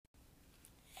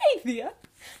Thea.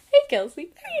 Hey,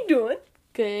 Kelsey. How you doing?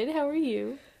 Good. How are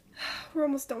you? We're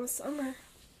almost done with summer.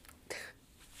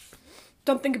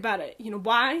 Don't think about it. You know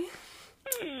why?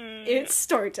 It's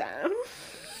story time.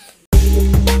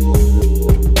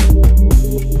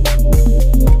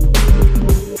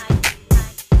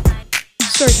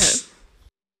 Story time.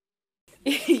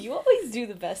 You always do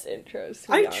the best intros,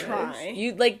 to be honest. try.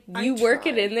 You work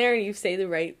it in there and you say the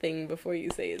right thing before you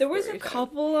say it. There was a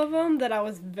couple of them that I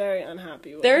was very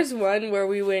unhappy with. There's one where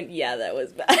we went, yeah, that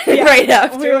was bad. Yeah, right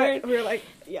afterward. We were like,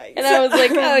 yikes. And I was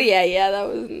like, oh, yeah, that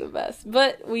wasn't the best.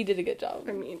 But we did a good job.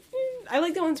 I mean, I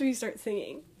like the ones where you start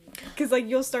singing. Because,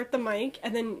 you'll start the mic,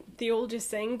 and then Theo will just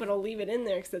sing, but I'll leave it in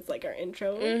there because it's, our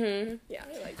intro. Mm-hmm. Yeah,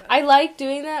 I like that. I like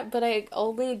doing that, but I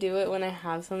only do it when I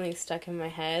have something stuck in my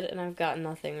head, and I've got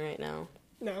nothing right now.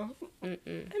 No. Mm-mm.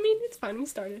 I mean, it's fine. We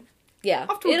started. Yeah.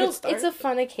 Off to a good start. It's a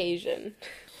fun occasion.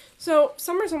 So,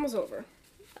 summer's almost over.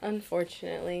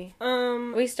 Unfortunately.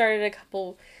 We We started a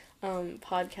couple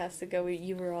podcasts ago where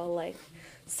you were all like,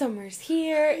 summer's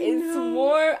here, it's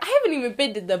warm. I haven't even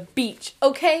been to the beach,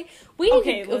 okay?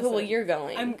 Okay, well, listen. you're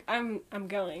going. I'm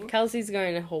going. Kelsey's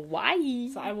going to Hawaii.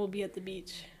 So I will be at the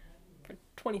beach for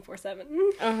 24/7.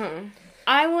 Uh-huh.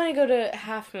 I want to go to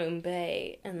Half Moon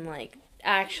Bay and,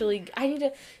 actually, I need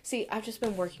to... See, I've just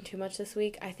been working too much this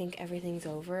week. I think everything's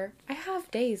over. I have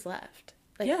days left.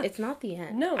 Yeah. It's not the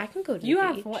end. No. I can go to the beach. You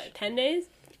have, 10 days?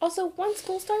 Also, once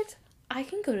school starts, I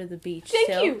can go to the beach. Thank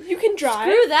you. You can drive.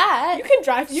 Screw that. You can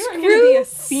drive. You're going to be a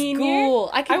senior.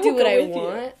 School. I can do what I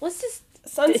want. Let's just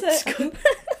Sunset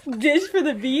dish for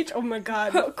the beach. Oh my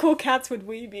god. What cool cats would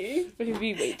we be? We'd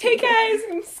be way too Hey guys,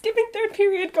 I'm skipping third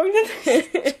period going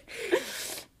to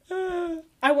the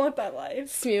I want that life.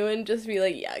 Smew and just be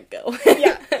like, yeah, go.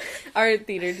 Yeah. Our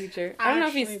theater teacher. I don't know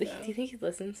if Actually, do you think he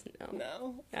listens? No.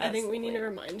 No. That's I think we need to weird.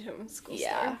 remind him when school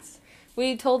Yeah. starts.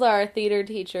 We told our theater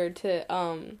teacher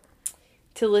to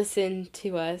listen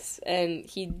to us, and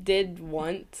he did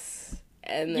once,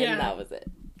 and then that was it.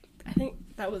 I think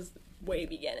that was way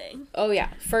beginning. Oh yeah,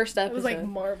 first episode. It was like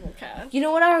Marvel cast. You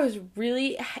know what I was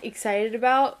really excited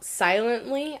about?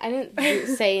 Silently, I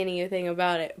didn't say anything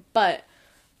about it, but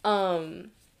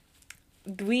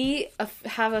we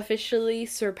have officially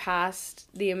surpassed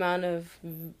the amount of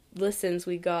listens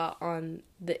we got on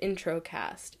the intro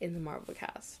cast in the Marvel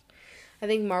cast. I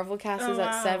think Marvel cast is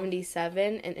at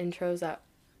 77 and intro's at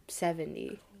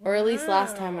 70. Or at least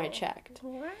last time I checked.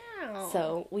 Wow.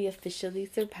 So, we officially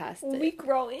surpassed it. We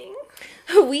growing.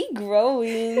 We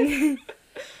growing.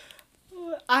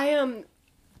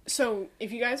 So,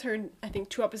 if you guys heard, I think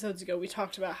 2 episodes ago, we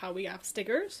talked about how we have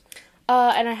stickers.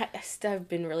 And I've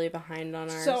been really behind on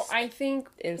ours. So, I think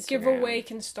Instagram. giveaway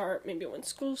can start maybe when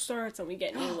school starts and we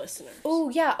get new listeners. Oh,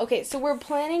 yeah. Okay, so we're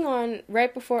planning on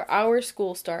right before our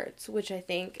school starts, which I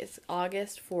think is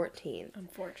August 14th.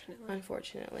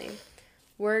 Unfortunately.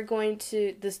 We're going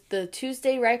to, the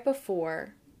Tuesday right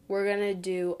before, we're going to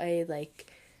do a,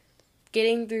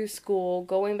 getting through school,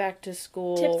 going back to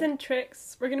school. Tips and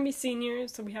tricks. We're going to be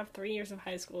seniors, so we have 3 years of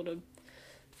high school to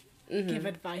give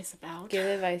advice about.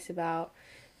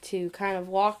 To kind of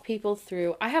walk people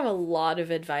through. I have a lot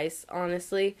of advice,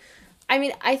 honestly. I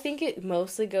mean, I think it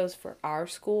mostly goes for our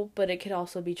school, but it could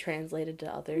also be translated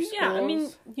to other schools. Yeah, I mean,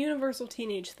 universal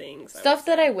teenage things. Stuff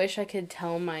that I wish I could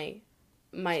tell my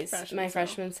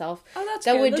freshman self. Oh, that's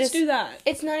good. Let's do that.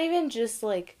 It's not even just,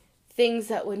 things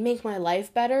that would make my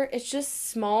life better. It's just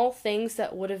small things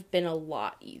that would have been a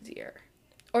lot easier.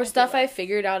 Or stuff I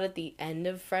figured out at the end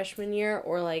of freshman year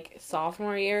or,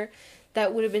 sophomore year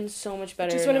that would have been so much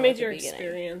better. Just would have made your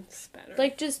experience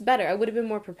better. Just better. I would have been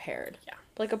more prepared. Yeah.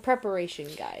 Like a preparation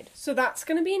guide. So that's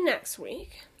going to be next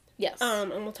week. Yes.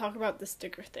 And we'll talk about the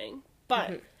sticker thing.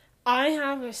 But I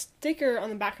have a sticker on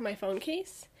the back of my phone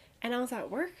case, and I was at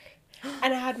work,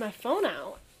 and I had my phone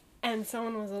out, and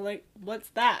someone was like, "What's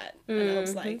that?" And I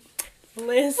was like,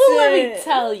 "Listen, well, let me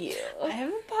tell you. I have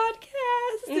a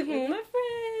podcast with my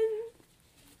friend.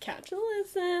 Catch a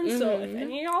listen. So if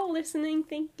any of y'all listening,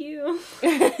 thank you."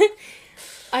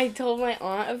 I told my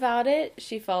aunt about it.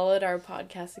 She followed our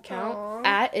podcast account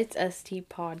at It's ST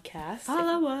Podcast.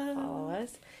 Follow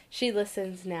us. She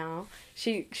listens now.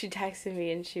 She texted me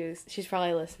and she's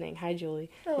probably listening. Hi, Julie.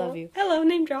 Hello. Love you. Hello,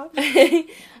 name drop.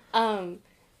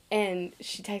 And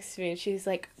she texted me and she was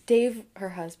like, Dave,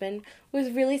 her husband, was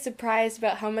really surprised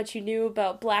about how much you knew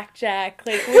about blackjack.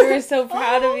 We were so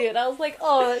proud of you. And I was like,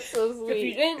 oh, that's so sweet. If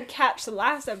you didn't catch the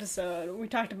last episode, we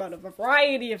talked about a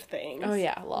variety of things. Oh,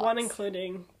 yeah, lots. One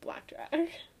including blackjack.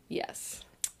 Yes.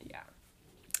 Yeah.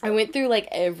 I went through, like,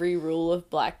 every rule of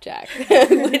blackjack.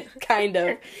 Kind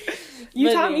of.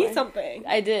 You taught me something.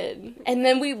 I did. And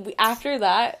then we after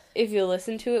that, if you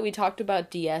listen to it, we talked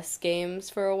about DS games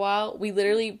for a while. We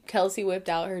literally, Kelsey whipped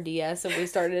out her DS and we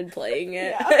started playing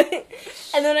it. Yeah.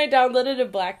 And then I downloaded a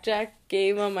blackjack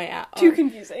game on my app. Too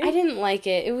confusing. I didn't like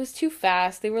it. It was too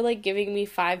fast. They were, like, giving me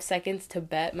 5 seconds to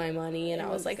bet my money, and I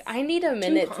was like, I need a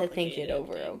minute to think it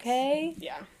over, okay?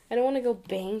 Yeah. I don't want to go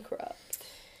bankrupt.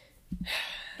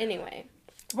 Anyway.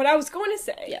 What I was going to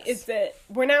say is that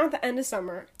we're now at the end of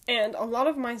summer, and a lot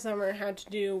of my summer had to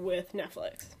do with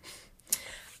Netflix.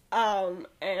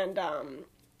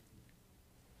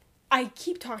 I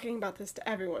keep talking about this to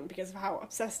everyone because of how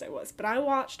obsessed I was, but I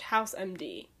watched House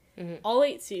MD, all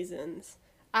 8 seasons,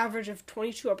 average of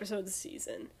 22 episodes a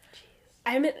season. Jeez.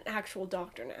 I'm an actual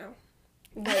doctor now.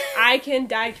 Like, I can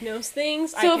diagnose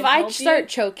things. So if I start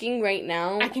choking right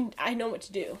now, I know what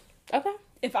to do. Okay.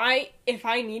 If I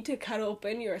need to cut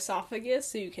open your esophagus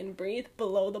so you can breathe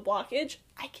below the blockage,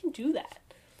 I can do that.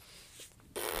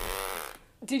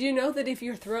 Did you know that if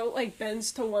your throat, like,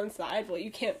 bends to one side while you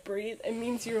can't breathe, it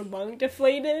means your lung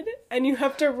deflated and you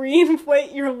have to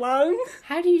reinflate your lung?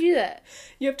 How do you do that?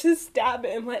 You have to stab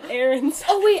it and let air inside.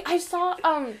 Oh wait, I saw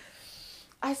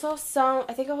some,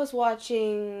 I think I was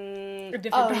watching a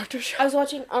different doctor show. I was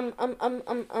watching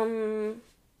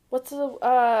what's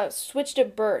the Switched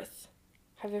at Birth.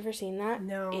 Have you ever seen that?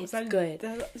 No. It's good.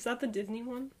 Is that the Disney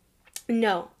one?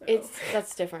 No,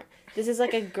 that's different. This is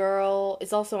like a girl,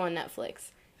 it's also on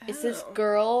Netflix. It's this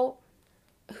girl,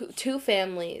 2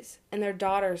 families, and their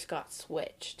daughters got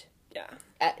switched. Yeah.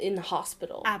 In the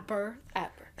hospital. At birth.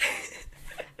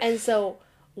 And so,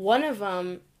 one of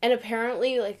them, and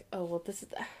apparently, like, this is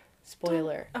the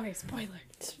spoiler. Okay, spoiler.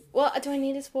 Well, do I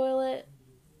need to spoil it?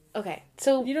 Okay,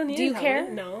 so, you don't need do you care?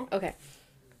 No. Okay.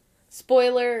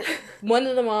 Spoiler, one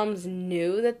of the moms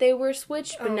knew that they were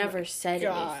switched, but never said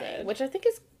anything. Which I think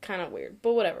is kind of weird,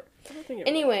 but whatever. I don't think it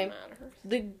anyway, really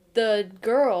matters. the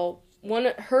girl,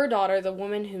 her daughter, the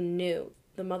woman who knew,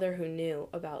 the mother who knew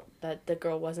about that the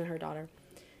girl wasn't her daughter,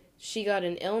 she got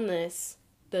an illness,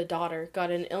 the daughter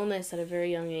got an illness at a very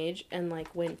young age and,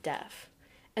 like, went deaf.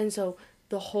 And so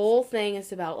the whole thing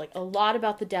is about, like, a lot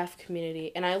about the deaf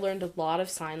community, and I learned a lot of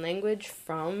sign language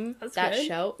from that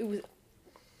show. It was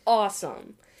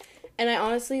awesome. And I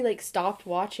honestly, like, stopped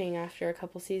watching after a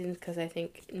couple seasons because I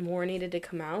think more needed to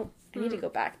come out. I need to go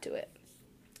back to it.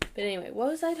 But anyway, what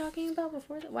was I talking about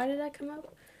before that? Why did that come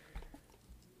up?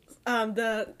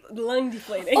 The lung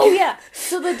deflating. Oh, yeah.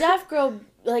 So the deaf girl,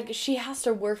 like, she has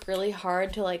to work really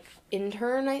hard to, like,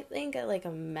 intern, I think, at, like,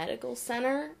 a medical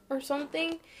center or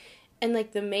something. And,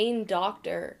 like, the main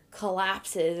doctor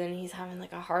collapses and he's having,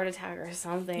 like, a heart attack or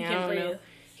something. I don't know.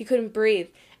 He couldn't breathe.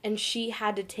 And she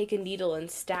had to take a needle and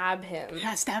stab him.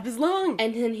 Yeah, stab his lung.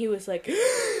 And then he was like,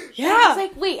 yeah. I was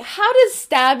like, wait, how does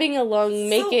stabbing a lung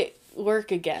make it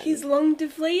work again? He's lung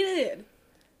deflated.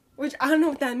 Which, I don't know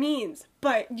what that means.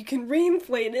 But you can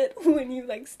reinflate it when you,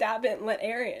 like, stab it and let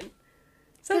air in.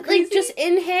 But, like, just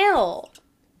inhale.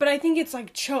 But I think it's,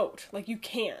 like, choked. Like, you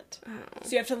can't. Oh.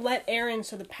 So you have to let air in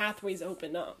so the pathways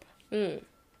open up.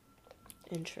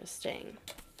 Interesting.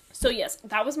 So, yes,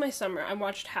 that was my summer. I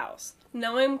watched House.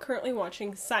 Now I'm currently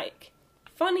watching Psych.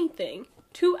 Funny thing,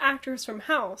 2 actors from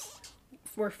House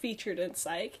were featured in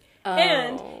Psych. Oh.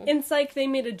 And in Psych, they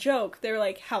made a joke. They were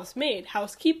like, housemaid,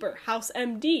 housekeeper, house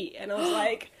MD. And I was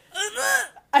like,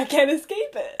 I can't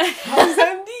escape it. House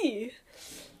MD.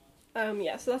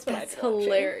 Yeah, so that's what That's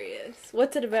hilarious.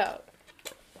 What's it about?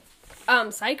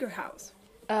 Psych or House?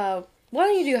 Why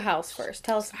don't you do House first?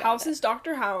 Tell us about House is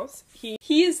Dr. House.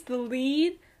 He is the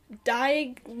lead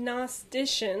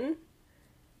diagnostician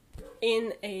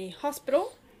in a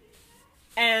hospital,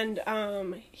 and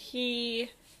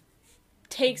he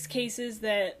takes cases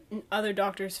that other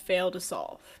doctors fail to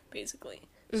solve, basically.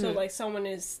 Mm-hmm. So, like, someone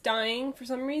is dying for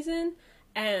some reason,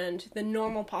 and the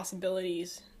normal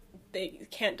possibilities, they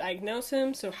can't diagnose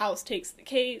him, so House takes the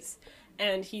case,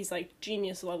 and he's, like,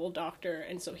 genius-level doctor,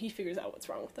 and so he figures out what's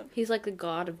wrong with them. He's like the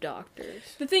god of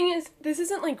doctors. The thing is, this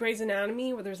isn't like Grey's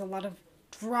Anatomy, where there's a lot of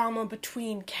drama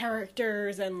between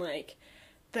characters, and, like,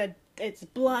 it's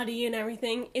bloody and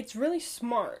everything. It's really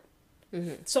smart.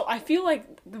 Mm-hmm. So I feel like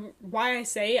why I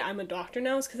say I'm a doctor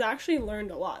now is because I actually learned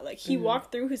a lot. Like, he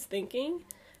walked through his thinking,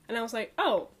 and I was like,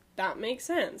 oh, that makes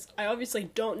sense. I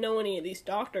obviously don't know any of these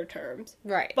doctor terms.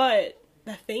 Right. But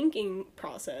the thinking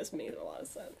process made a lot of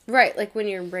sense. Right, like when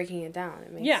you're breaking it down,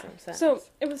 it makes some sense. So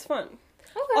it was fun.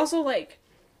 Okay. Also, like,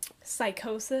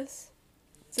 psychosis,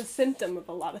 it's a symptom of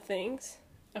a lot of things.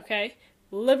 Okay?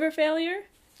 Liver failure,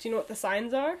 do you know what the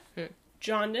signs are?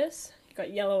 Jaundice, you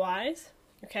got yellow eyes.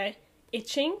 Okay?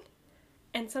 itching,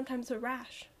 and sometimes a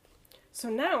rash. So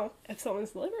now, if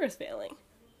someone's liver is failing,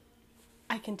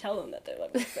 I can tell them that their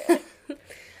liver is failing.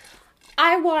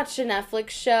 I watched a Netflix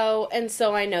show, and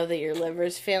so I know that your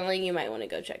liver's failing. You might want to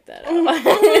go check that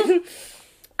out.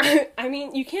 I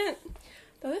mean, you can't.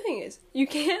 The other thing is, you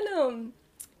can't.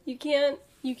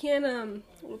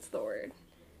 What's the word?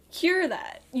 Cure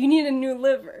that. You need a new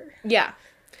liver. Yeah,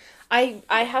 I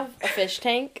have a fish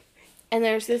tank, and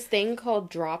there's this thing called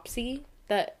dropsy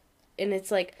and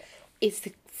it's like, it's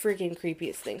the freaking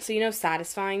creepiest thing. So, you know,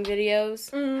 satisfying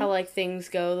videos, how like things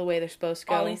go the way they're supposed to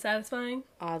go. Oddly satisfying.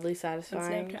 On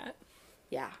Snapchat.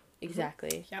 Yeah,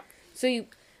 exactly. Yep. So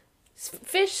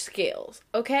fish scales,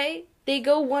 okay? They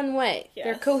go one way. Yes.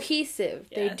 They're cohesive.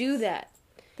 Yes. They do that.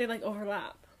 They like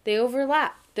overlap. They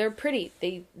overlap. They're pretty.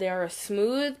 They are a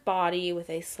smooth body with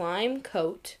a slime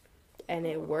coat, and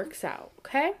it works out,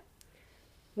 okay?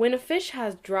 When a fish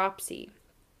has dropsy,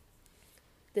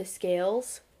 the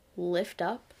scales lift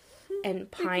up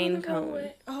and pine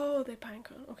cone. Oh, they pine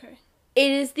cone. Okay. It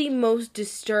is the most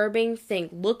disturbing thing.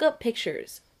 Look up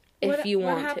pictures if you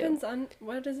want to. What happens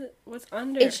what is it? What's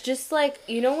under? It's just like,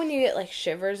 you know when you get like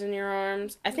shivers in your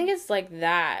arms? I think it's like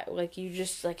that. Like you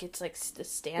just like, it's like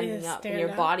standing up and your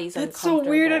body's uncomfortable. That's so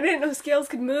weird. I didn't know scales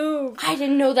could move. I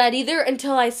didn't know that either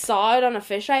until I saw it on a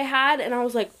fish I had, and I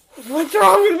was like, what's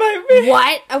wrong with my fish?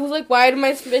 What? I was like, why do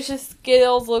my fish's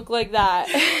scales look like that?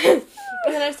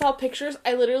 And then I saw pictures.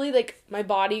 I literally, like, my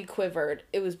body quivered.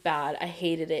 It was bad. I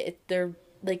hated it. They're,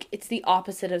 like, it's the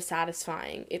opposite of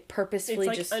satisfying. It purposefully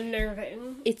it's, like,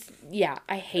 unnerving. Yeah,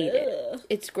 I hate it.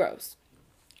 It's gross.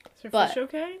 Is your fish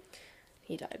okay?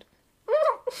 He died.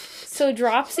 So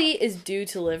dropsy is due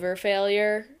to liver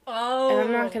failure. Oh. And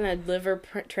I'm not going to liver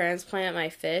transplant my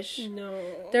fish. No.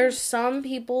 There's some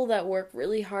people that work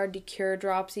really hard to cure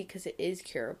dropsy because it is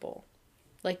curable.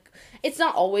 Like, it's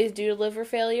not always due to liver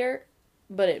failure,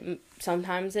 but it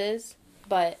sometimes is.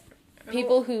 But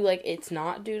people who, like, it's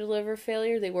not due to liver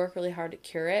failure, they work really hard to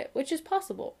cure it, which is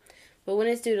possible. But when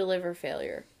it's due to liver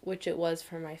failure, which it was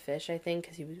for my fish, I think,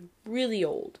 because he was really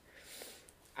old,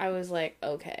 I was like,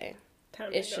 okay,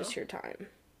 it's just your time.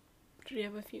 Did you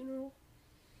have a funeral?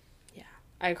 Yeah,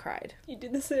 I cried. You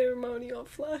did the ceremonial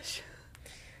flush.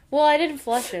 Well, I didn't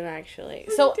flush him, actually.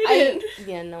 So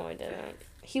yeah, no, I didn't.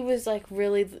 He was, like,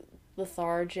 really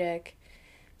lethargic.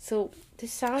 So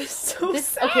this sounds sad.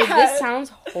 Okay, this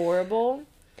sounds horrible.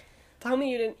 Tell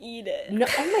me you didn't eat it. No,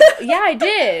 oh my, yeah, I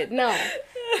did. No.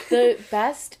 The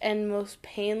best and most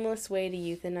painless way to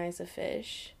euthanize a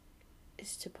fish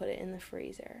is to put it in the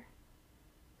freezer.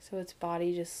 So its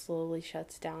body just slowly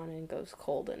shuts down and goes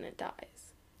cold and it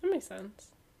dies. That makes sense.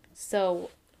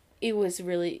 So he was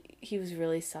really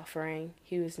suffering.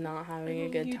 He was not having a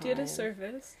good time. You did a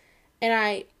service. And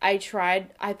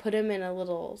I put him in a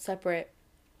little separate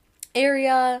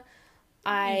area.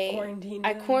 I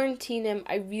quarantined him.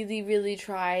 I really, really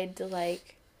tried to,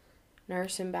 like,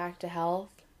 nurse him back to health.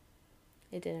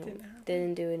 It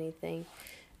didn't do anything.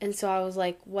 And so I was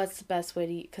like, what's the best way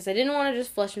to eat? Because I didn't want to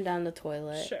just flush him down the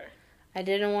toilet. Sure. I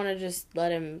didn't want to just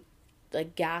let him,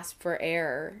 like, gasp for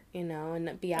air, you know,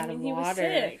 and be out of water. Was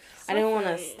sick. I didn't want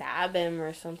to stab him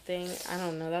or something. I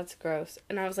don't know. That's gross.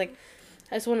 And I was like,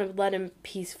 I just want to let him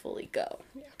peacefully go.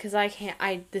 Because I can't,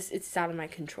 it's out of my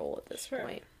control at this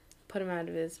point. Put him out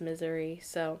of his misery.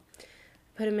 So, I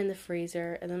put him in the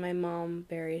freezer, and then my mom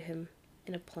buried him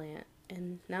in a plant.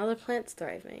 And now the plant's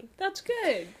thriving. That's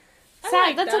good.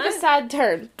 That took a sad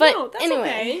turn. But no, that's anyway,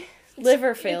 okay.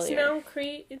 Liver failure. It's now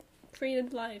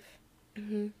created life.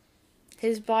 Mm-hmm.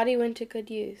 His body went to good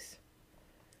use.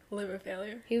 Liver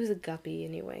failure. He was a guppy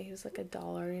anyway. He was like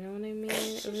 $1, you know what I mean?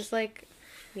 It was like,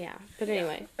 yeah. But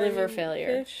anyway, liver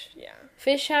failure.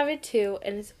 Fish have it too,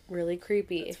 and it's really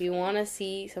creepy. If you want to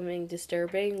see something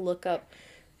disturbing, look up,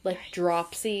 like,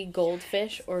 dropsy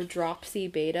goldfish or dropsy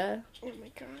beta. Oh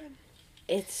my god.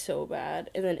 It's so bad.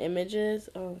 And then images,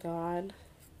 oh god.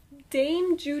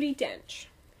 Dame Judi Dench.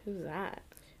 Who's that?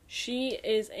 She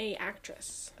is a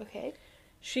actress. Okay.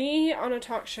 She, on a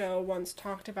talk show, once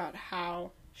talked about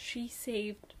how she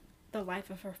saved the life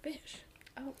of her fish.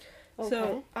 Oh, okay.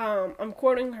 So, I'm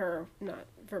quoting her, not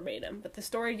verbatim, but the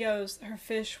story goes, her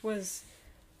fish was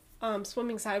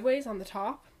swimming sideways on the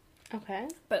top. Okay.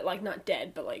 But, like, not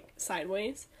dead, but, like,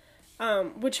 sideways.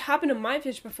 Which happened to my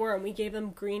fish before, and we gave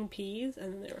them green peas,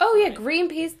 and they were fine. Yeah, green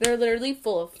peas, they're literally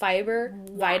full of fiber,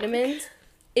 vitamins.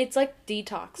 It's like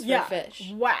detox for fish.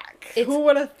 Whack. Who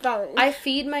would have thought? I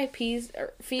feed my peas,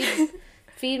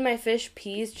 feed my fish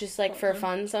peas just, like, for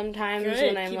fun sometimes.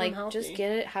 Good. When I'm like, just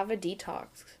have a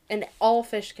detox. And all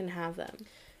fish can have them.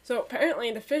 So apparently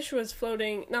the fish was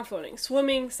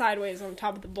swimming sideways on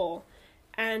top of the bowl.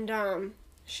 And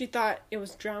she thought it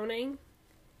was drowning,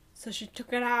 so she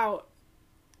took it out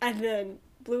and then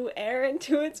blew air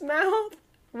into its mouth,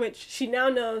 which she now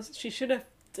knows she should have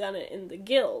done it in the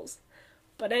gills.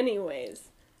 But anyways,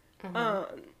 I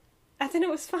think it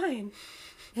was fine.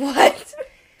 What?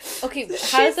 Okay,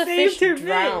 how does a fish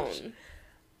drown? Fish.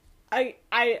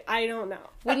 I don't know.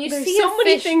 When you There's see so a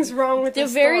many fish, things wrong with the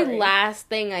this very story. last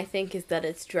thing I think is that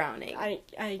it's drowning.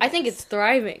 I think it's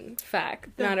thriving.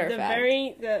 Matter of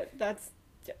fact.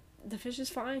 The fish is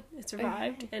fine. It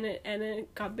survived and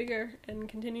it got bigger and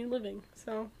continued living.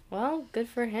 So well, good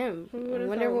for him. I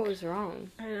wonder what was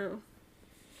wrong. I know.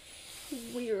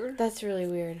 Weird. That's really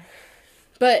weird.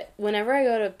 But whenever I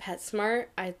go to PetSmart,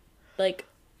 I like,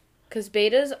 because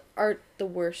betas are the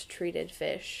worst treated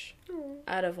fish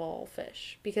out of all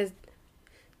fish. Because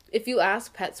if you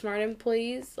ask PetSmart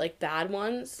employees, like bad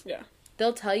ones,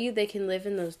 they'll tell you they can live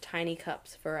in those tiny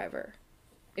cups forever.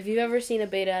 If you've ever seen a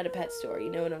beta at a pet store, you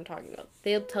know what I'm talking about.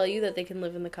 They'll tell you that they can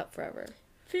live in the cup forever.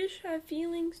 Fish have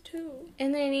feelings too.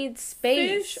 And they need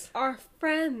space. Fish are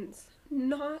friends,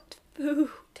 not food.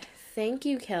 Thank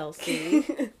you, Kelsey.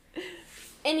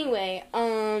 Anyway,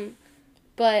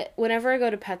 but whenever I go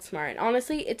to PetSmart,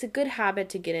 honestly, it's a good habit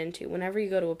to get into. Whenever you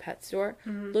go to a pet store,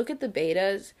 look at the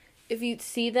betas. If you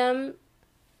see them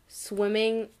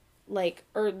swimming,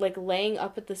 or laying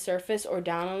up at the surface or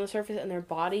down on the surface and their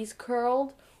body's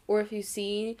curled, or if you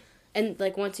see, and,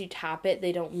 once you tap it,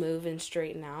 they don't move and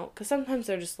straighten out. Because sometimes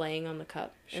they're just laying on the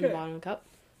cup, in the bottom of the cup.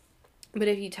 But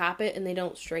if you tap it and they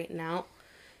don't straighten out,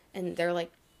 and they're,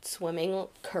 swimming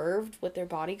curved with their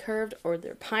body curved, or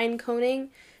they're pine coning,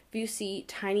 if you see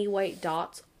tiny white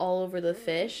dots all over the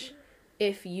fish,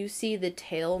 if you see the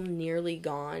tail nearly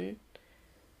gone,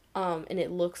 and it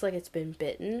looks like it's been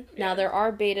bitten. Now, there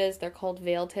are betas, they're called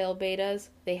veil-tail betas.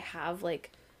 They have,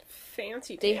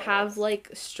 fancy tails. They have,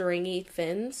 stringy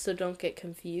fins, so don't get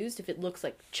confused. If it looks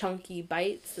like chunky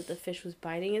bites that the fish was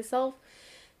biting itself,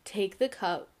 take the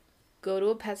cup, go to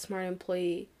a PetSmart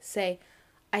employee, say,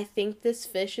 I think this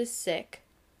fish is sick,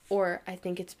 or I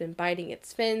think it's been biting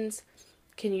its fins.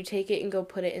 Can you take it and go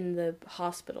put it in the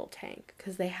hospital tank?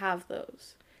 Because they have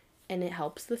those. And it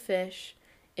helps the fish.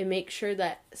 It makes sure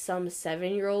that some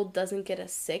 7-year-old doesn't get a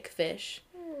sick fish.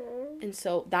 And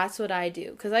so that's what I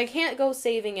do. Because I can't go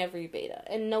saving every beta.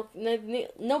 And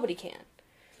nobody can.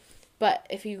 But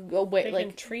if you go they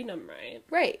can treat them right.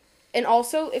 Right. And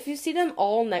also, if you see them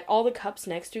all the cups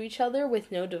next to each other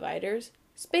with no dividers,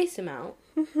 space them out.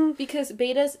 Because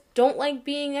betas don't like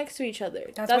being next to each other.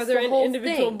 That's why they're in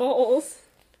individual bowls.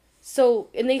 So,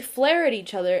 and they flare at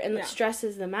each other, and it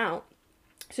stresses them out.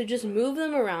 So just move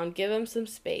them around, give them some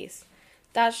space.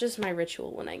 That's just my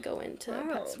ritual when I go into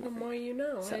PetSmart. The more you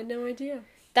know. I had no idea.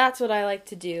 That's what I like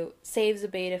to do. Saves a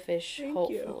beta fish,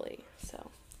 hopefully.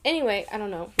 So, anyway, I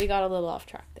don't know. We got a little off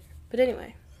track there. But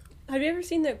anyway. Have you ever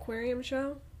seen the aquarium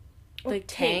show?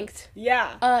 Tanked?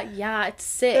 Yeah. Yeah, it's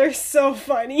sick. They're so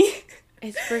funny.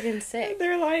 It's friggin' sick.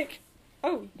 They're like,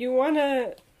 oh, you want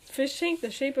a fish tank the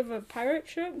shape of a pirate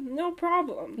ship? No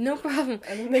problem. No problem.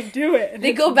 And then they do it.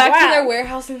 They go back to their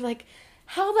warehouse and like,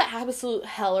 how the absolute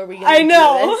hell are we gonna do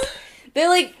this? They're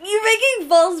like, you're making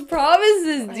false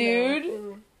promises,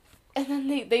 dude. And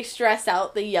then they stress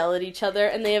out, they yell at each other,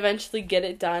 and they eventually get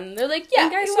it done. They're like,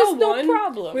 yeah, it was no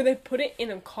problem. Where they put it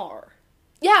in a car.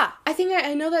 Yeah, I think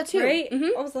I know that too. Right?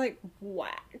 Mm-hmm. I was like,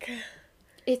 whack.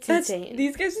 It's insane.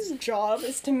 These guys' job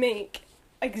is to make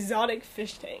exotic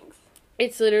fish tanks.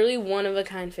 It's literally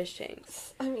one-of-a-kind fish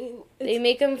tanks. I mean, they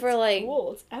make them for, like...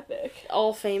 cool. It's epic.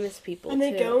 All famous people, and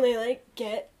they go and they, like,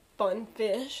 get fun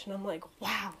fish, and I'm like,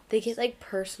 wow. They get, like,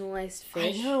 personalized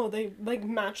fish. I know. They, like,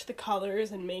 match the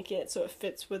colors and make it so it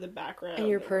fits with the background. And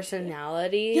your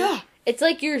personality. Yeah. It's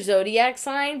like your zodiac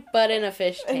sign, but in a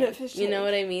fish tank. In a fish tank. You know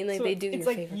what I mean? Like, so they do your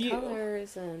like favorite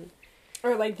colors and...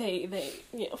 Or, like, they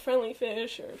friendly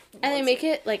fish or... And they make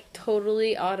it, like,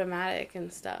 totally automatic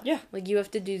and stuff. Yeah. Like, you have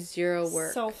to do zero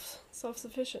work.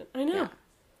 Self-sufficient. I know. Yeah.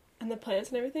 And the plants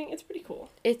and everything, it's pretty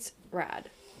cool. It's rad.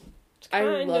 I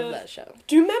love that show.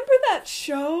 Do you remember that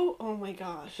show? Oh, my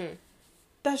gosh.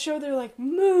 That show, they're like,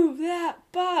 move that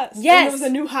bus. Yes. And it was a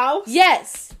new house?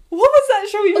 Yes. What was that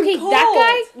show even called? Okay,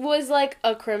 that guy was, like,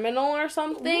 a criminal or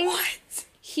something. What?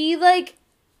 He, like...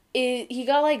 he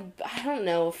got, like, I don't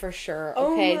know for sure,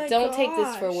 okay? Oh don't take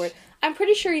this for a word. I'm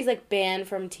pretty sure he's, like, banned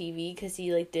from TV because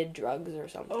he, like, did drugs or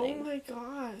something. Oh, my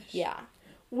gosh. Yeah.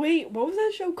 Wait, what was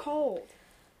that show called?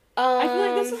 I feel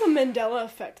like this is a Mandela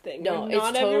effect thing. No,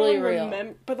 it's totally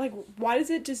real. But, like, why does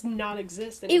it just not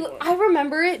exist anymore? I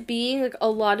remember it being, like, a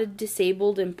lot of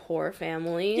disabled and poor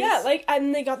families. Yeah, like,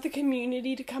 and they got the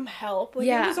community to come help. Like,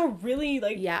 it was a really,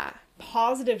 like... Yeah.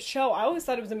 positive show. I always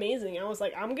thought it was amazing. I was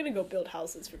like, I'm gonna go build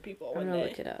houses for people one day. I'm gonna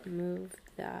look it up. Move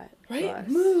that bus.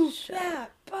 Move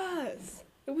that bus.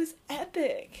 It was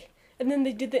epic. And then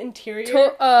they did the interior.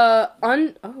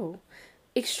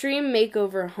 Extreme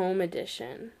Makeover Home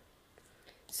Edition.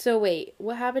 So wait,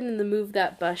 what happened in the Move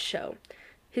That Bus show?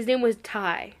 His name was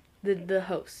Ty, the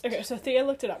host. Okay, so Thea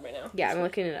looked it up right now. Yeah, I'm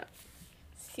looking it up.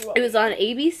 It was on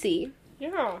ABC.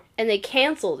 Yeah. And they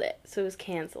canceled it, so it was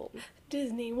canceled.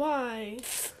 Disney, why?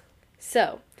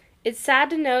 So, it's sad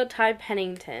to know Ty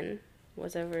Pennington,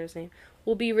 whatever his name,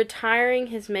 will be retiring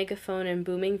his megaphone and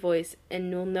booming voice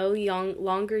and will no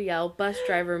longer yell, "Bus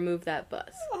driver, move that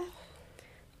bus."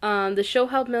 The show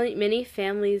helped many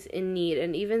families in need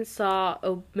and even saw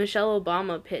Michelle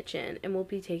Obama pitch in and will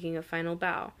be taking a final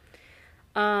bow.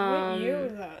 What year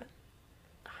was that?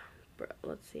 Bro,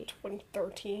 let's see.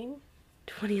 2013?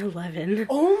 2011.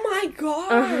 Oh my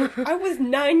god! I was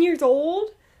 9 years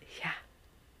old? Yeah.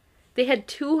 They had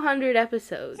 200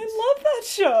 episodes. I love that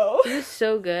show! It was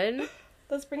so good.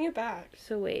 Let's bring it back.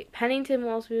 So wait, Pennington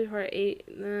will also be part 8.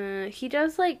 He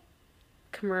does, like,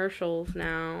 commercials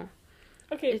now.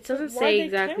 Okay, it doesn't say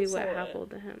exactly what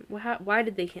happened to him. Why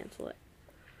did they cancel it?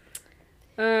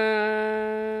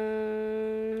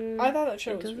 I thought that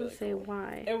show was really cool. It doesn't say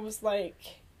why. It was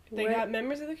like, they got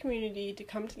members of the community to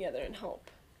come together and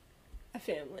help a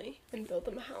family and build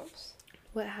them a house.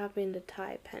 What happened to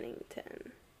Ty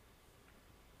Pennington?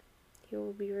 He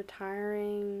will be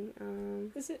retiring.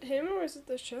 Is it him or is it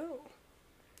the show?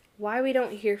 Why we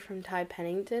don't hear from Ty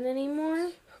Pennington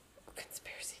anymore?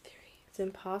 Conspiracy theory. It's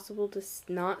impossible to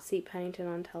not see Pennington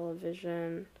on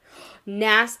television.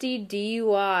 Nasty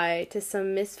DUI to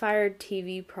some misfired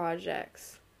TV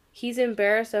projects. He's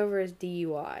embarrassed over his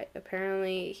DUI.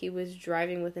 Apparently, he was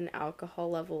driving with an alcohol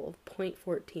level of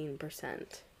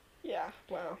 0.14%. Yeah,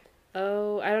 wow.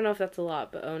 Oh, I don't know if that's a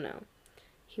lot, but oh no.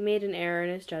 He made an error in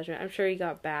his judgment. I'm sure he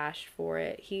got bashed for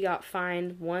it. He got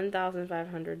fined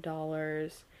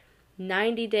 $1,500.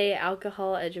 90-day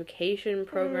alcohol education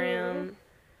program.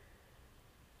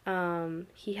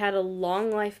 He had a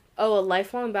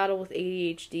lifelong battle with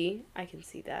ADHD. I can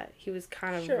see that. He was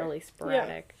kind of really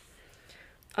sporadic. Yeah.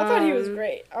 I thought he was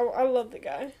great. I love the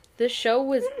guy. The show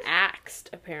was axed,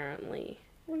 apparently.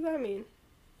 What does that mean?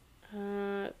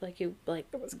 It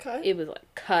was cut? It was,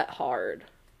 cut hard.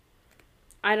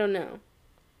 I don't know.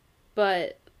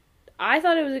 But I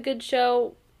thought it was a good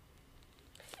show.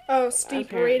 Oh,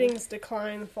 steep ratings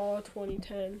decline fall of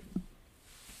 2010.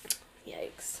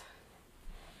 Yikes.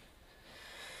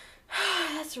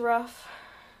 That's rough.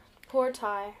 Poor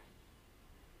Ty.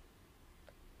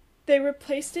 They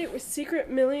replaced it with Secret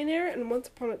Millionaire and Once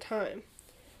Upon a Time.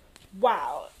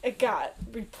 Wow, it got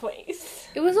replaced.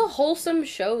 It was a wholesome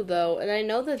show, though, and I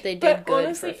know that they did good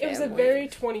honestly, for families. It was a very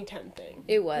 2010 thing.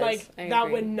 It was.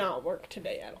 That would not work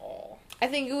today at all. I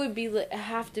think it would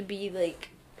have to be,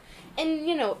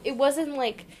 and, it wasn't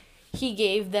like he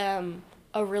gave them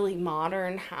a really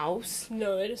modern house.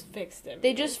 No, they just fixed it.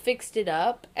 They just fixed it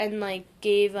up and,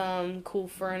 gave them cool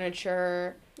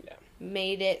furniture. Yeah.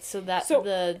 Made it so that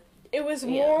it was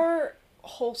more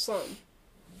wholesome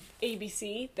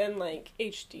ABC than,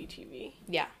 HGTV.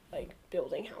 Yeah.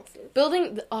 Building houses.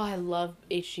 I love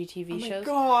HGTV shows.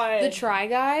 Oh my god. The Try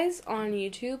Guys on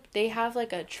YouTube, they have, a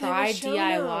Try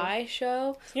DIY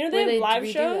show. You know they have live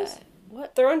shows?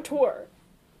 What? They're on tour.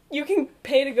 You can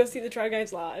pay to go see the Try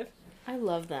Guys live. I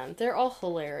love them. They're all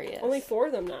hilarious. Only 4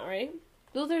 of them now, right?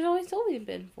 Well, there's only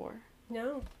been 4.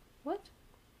 No. What?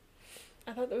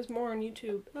 I thought there was more on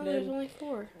YouTube. No, there's only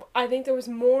 4. I think there was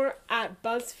more at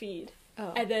BuzzFeed.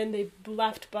 Oh. And then they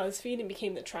left BuzzFeed and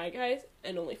became the Try Guys,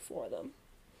 and only 4 of them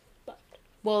left.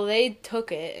 Well, they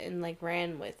took it and,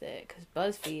 ran with it, because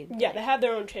BuzzFeed... Yeah, they have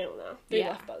their own channel now. They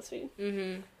left BuzzFeed.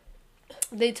 Mm-hmm.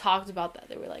 They talked about that.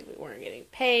 They were we weren't getting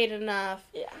paid enough.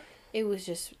 Yeah. It was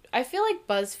just... I feel like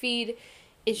BuzzFeed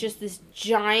is just this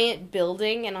giant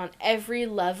building, and on every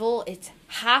level, it's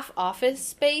half office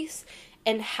space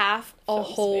and half a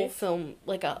whole film,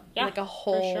 a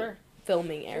whole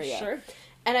filming area. For sure.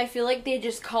 And I feel like they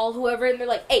just call whoever, and they're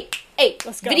like, hey,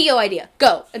 let's go. Video idea,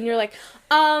 go. And you're like,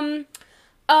 who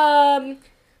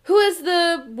has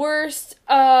the worst,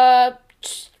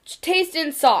 taste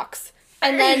in socks?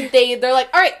 And then they're like,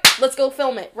 all right, let's go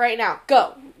film it right now,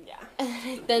 go. Yeah.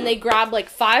 And then they grab,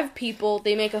 5 people,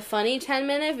 they make a funny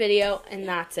 10-minute video, and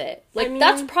that's it.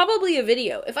 That's probably a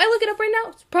video. If I look it up right now,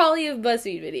 it's probably a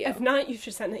BuzzFeed video. If not, you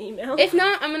should send an email. If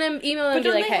not, I'm going to email them and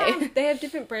be like, hey. They have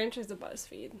different branches of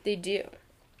BuzzFeed. They do.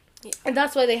 Yeah. And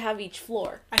that's why they have each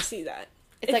floor. I see that.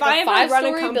 It's if like a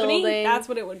 5-story building. That's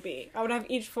what it would be. I would have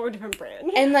each 4 different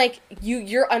brands. And like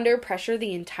you're under pressure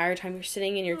the entire time you're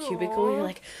sitting in your cubicle. And you're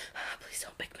like, please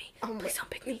don't pick me. Please don't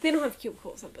pick me. They don't have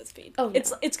cubicles on BuzzFeed. Oh, no.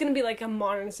 It's gonna be like a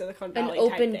modern Silicon Valley an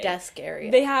open desk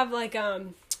area. They have like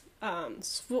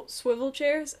swivel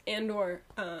chairs and/or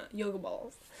yoga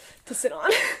balls to sit on.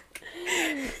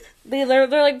 They're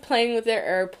like playing with their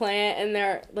air plant and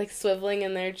they're like swiveling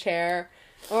in their chair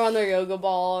or on their yoga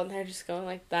ball and they're just going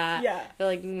like that. Yeah. They're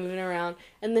like moving around.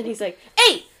 And then he's like,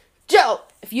 "Hey, Joe,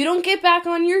 if you don't get back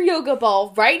on your yoga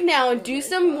ball right now and do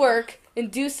some work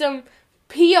and do some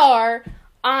PR,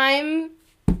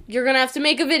 you're gonna have to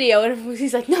make a video." And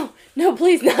he's like, no,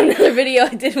 please, not another video.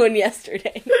 I did one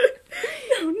yesterday.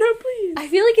 No, please. I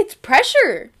feel like it's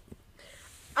pressure.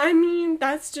 I mean,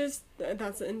 that's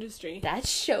the industry. That's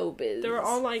showbiz. They're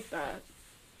all like that.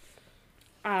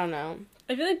 I don't know.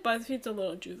 I feel like BuzzFeed's a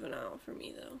little juvenile for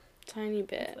me, though. Tiny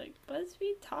bit. It's like,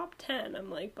 BuzzFeed top 10. I'm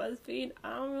like, BuzzFeed,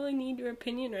 I don't really need your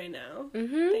opinion right now.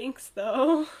 Mm-hmm. Thanks,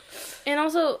 though. And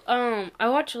also, I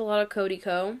watch a lot of Cody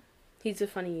Ko. He's a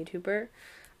funny YouTuber.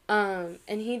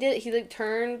 And he like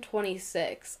turned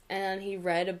 26 and he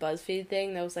read a BuzzFeed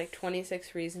thing that was like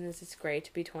 26 reasons it's great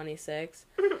to be 26.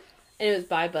 And it was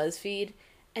by BuzzFeed.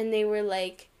 And they were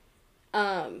like,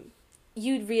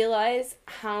 you'd realize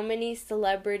how many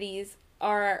celebrities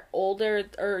are older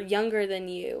or younger than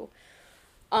you.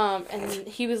 And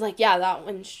he was like, yeah, that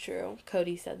one's true.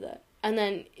 Cody said that. And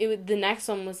then the next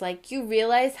one was like, you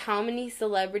realize how many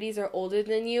celebrities are older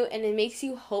than you, and it makes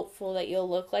you hopeful that you'll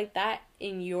look like that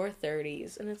in your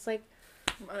 30s. And it's like,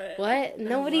 what?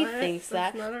 Nobody thinks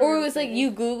that. Or it was like,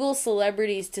 you Google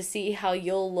celebrities to see how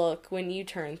you'll look when you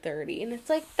turn 30. And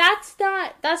it's like, that's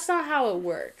not how it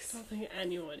works. I don't think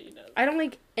anybody does. I don't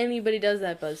think anybody does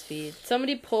that, BuzzFeed.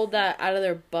 Somebody pulled that out of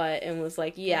their butt and was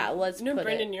like, yeah, let's put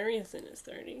Brandon Urie's in his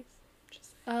 30s.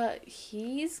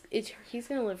 He's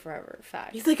gonna live forever.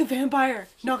 Fact. He's like a vampire.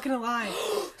 Not gonna lie.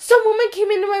 Some woman came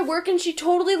into my work and she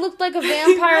totally looked like a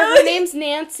vampire. Really? Her name's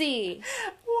Nancy.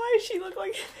 Why does she look like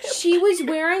a vampire? She was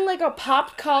wearing like a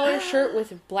popped collar shirt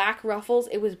with black ruffles.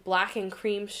 It was black and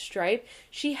cream stripe.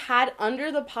 She had under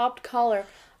the popped collar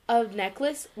a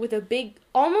necklace with a big,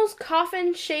 almost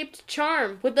coffin-shaped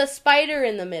charm with a spider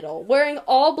in the middle, wearing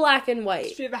all black and white.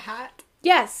 Did she have a hat?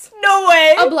 Yes. No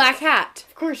way! A black hat.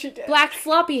 Of course she did. Black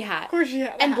floppy hat. Of course she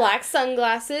had. And black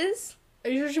sunglasses. Are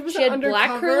you sure she was undercover? She had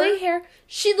black curly hair.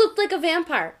 She looked like a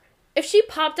vampire. If she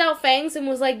popped out fangs and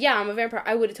was like, yeah, I'm a vampire,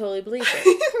 I would have totally believed it.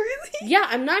 Really? Yeah,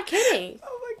 I'm not kidding.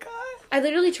 Oh my god. I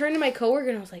literally turned to my coworker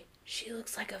and I was like, she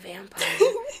looks like a vampire.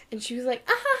 And she was like,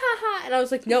 ah ha ha ha. And I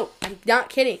was like, no, I'm not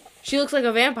kidding. She looks like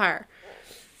a vampire.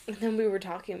 And then we were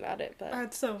talking about it, but...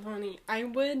 That's so funny. I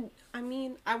would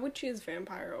choose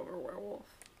vampire over werewolf.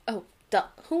 Oh, duh.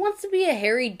 Who wants to be a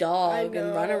hairy dog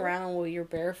and run around with your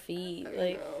bare feet?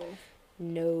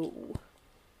 No.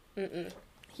 Mm-mm.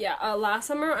 Yeah, last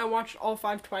summer I watched all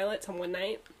 5 Twilights on one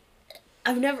night.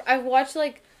 I've watched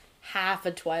like half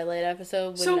a Twilight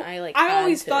episode when I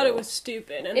always thought it was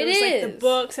stupid. And it was like the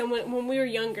books, and when we were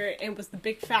younger, it was the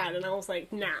big fad, and I was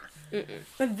like, nah. Mm-mm.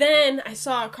 But then I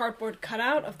saw a cardboard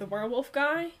cutout of the werewolf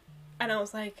guy, and I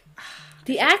was like,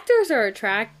 the actors are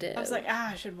attractive. I was like,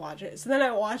 I should watch it. So then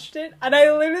I watched it, and I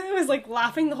literally was like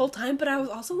laughing the whole time, but I was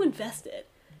also invested.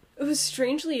 It was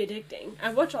strangely addicting.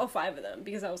 I watched all 5 of them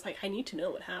because I was like, I need to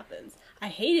know what happens. I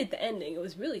hated the ending. It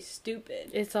was really stupid.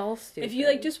 It's all stupid. If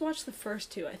you just watch the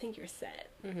first 2, I think you're set.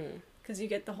 Mm-hmm. Because you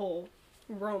get the whole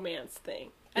romance thing.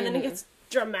 And then it gets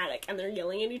dramatic, and they're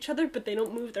yelling at each other, but they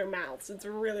don't move their mouths. It's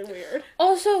really weird.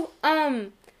 Also,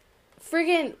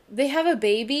 friggin', they have a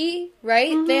baby,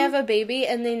 right? Mm-hmm. They have a baby,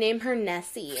 and they name her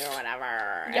Nessie or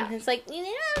whatever. Yeah. And it's like, you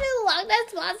know, the Loch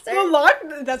Ness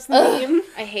Monster. That's the name.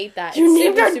 I hate that. You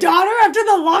named our daughter after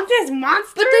the Loch Ness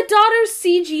Monster? But the daughter's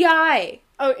CGI.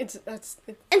 Oh,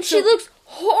 and she looks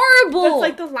horrible. That's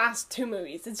like the last 2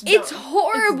 movies. It's dumb. It's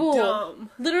horrible. It's dumb.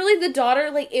 Literally, the daughter,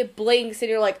 like, it blinks, and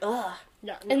you're like, ugh.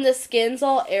 Yeah, no. And the skin's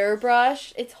all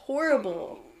airbrushed. It's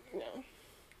horrible. No.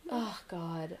 Oh,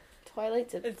 God.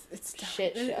 Twilight's a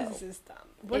shit show. This is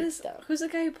dumb. Who's the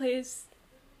guy who plays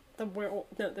the werewolf?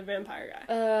 No, the vampire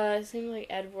guy. His name like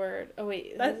Edward. Oh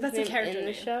wait, that's a character in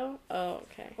the name. show. Oh,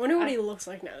 okay. I wonder what he looks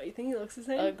like now. You think he looks the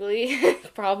same? Ugly,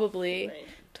 probably. Right.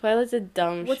 Twilight's a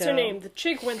dumb What's show. her name? The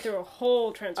chick went through a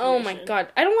whole transformation. Oh my god,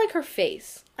 I don't like her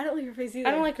face. I don't like her face either.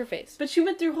 I don't like her face. But she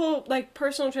went through whole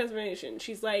personal transformation.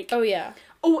 She's like, oh yeah.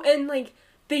 Oh, and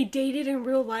they dated in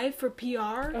real life for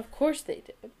PR. Of course they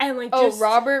did. And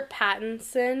Robert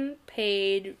Pattinson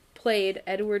played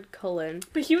Edward Cullen.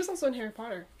 But he was also in Harry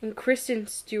Potter. And Kristen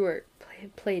Stewart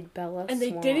played Bella and Swan.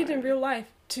 They did it in real life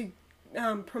to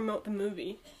promote the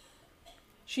movie.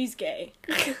 She's gay.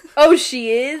 Oh,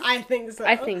 she is? I think so.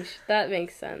 I think that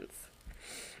makes sense.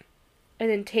 And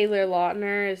then Taylor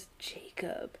Lautner is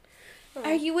Jacob. Oh.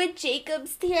 Are you a Jacob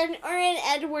stan or an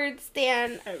Edward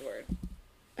stan? Edward.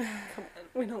 Come on.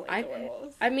 We don't like the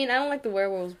werewolves. I mean, I don't like the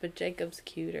werewolves, but Jacob's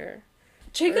cuter.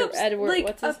 Jacob's Edward, like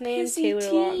what's his name? Taylor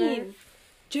Lautner.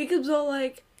 Jacob's all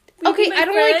like, okay, I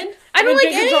don't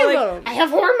like any of them. I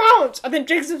have hormones. And then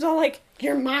Jacob's all like,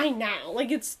 you're mine now.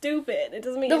 Like, it's stupid. It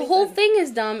doesn't make any sense. The whole thing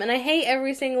is dumb, and I hate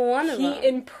every single one of them. He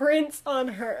imprints on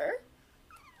her.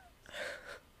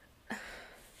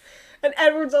 And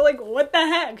Edward's all like, what the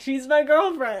heck? She's my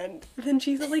girlfriend. And then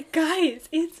she's all like, guys,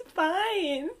 it's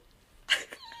fine.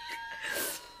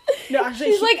 No,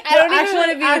 actually, she's like, I don't even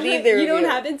want to be with either of you. You know what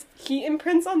happens? He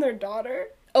imprints on their daughter.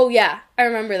 Oh, yeah. I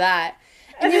remember that.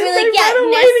 And then they run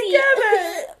away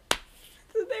together.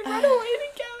 They run away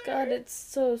together. God, it's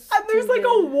so stupid. And there's like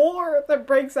a war that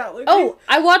breaks out. Like,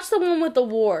 I watched the one with the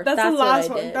war. That's the last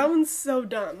one. That one's so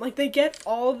dumb. Like, they get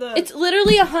all the... It's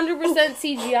literally 100%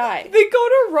 CGI. They go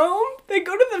to Rome. They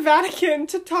go to the Vatican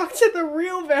to talk to the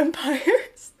real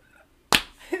vampires.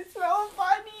 It's so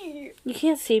funny. You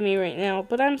can't see me right now,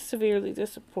 but I'm severely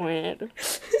disappointed.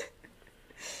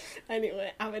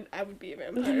 Anyway, I would be a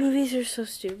vampire. The movies are so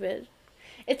stupid.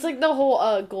 It's like the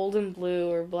whole gold and blue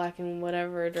or black and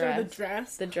whatever dress. For the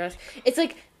dress? The dress. It's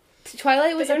like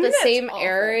Twilight was at the same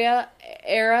era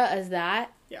as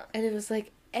that. Yeah. And it was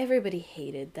like everybody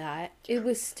hated that. It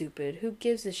was stupid. Who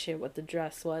gives a shit what the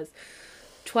dress was?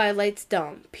 Twilight's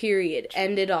dumb. Period.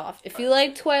 End it off. If you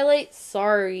like Twilight,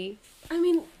 sorry. I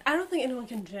mean, I don't think anyone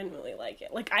can genuinely like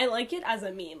it. Like, I like it as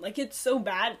a meme. Like, it's so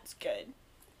bad, it's good.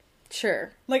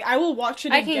 Sure. Like, I will watch it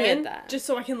again. I can get that. Just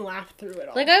so I can laugh through it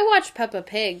all. Like, I watch Peppa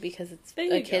Pig because it's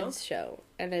a kid's show.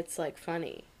 And it's, like,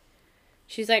 funny.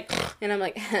 She's like, and I'm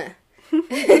like, I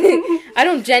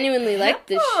don't genuinely like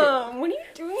this shit. What are you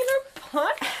doing in our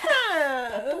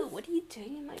podcast? What are you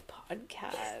doing in my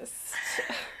podcast?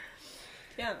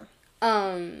 Yeah.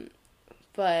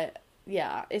 But...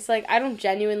 yeah, it's like, I don't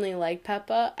genuinely like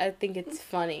Peppa. I think it's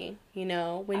funny, you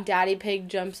know? When Daddy Pig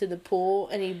jumps in the pool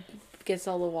and he gets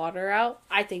all the water out,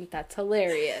 I think that's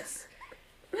hilarious.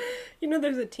 You know,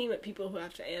 there's a team of people who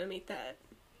have to animate that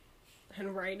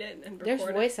and write it and record it.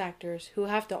 There's voice actors who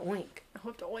have to oink. I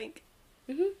have to oink.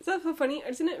 Mm-hmm. Is that so funny?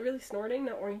 Isn't it really snorting,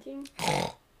 not oinking?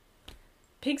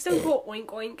 Pigs don't go oink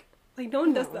oink. Like, no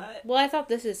one does that. Well, I thought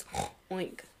this is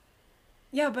oink.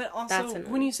 Yeah, but also,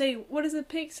 when you say, what does a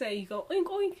pig say? You go, oink,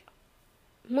 oink.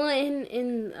 Well,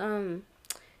 in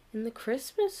the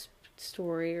Christmas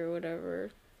story or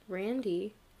whatever,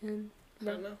 Randy and... I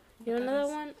don't know. You don't know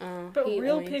that one? Oh, but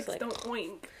real pigs don't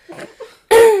oink.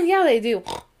 Yeah, they do.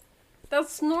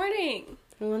 That's snorting.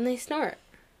 When they snort.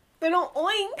 They don't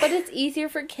oink. But it's easier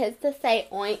for kids to say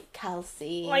oink,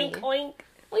 Kelsey. Oink, oink.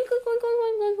 Oink, oink, oink,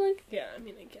 oink, oink, oink. Yeah, I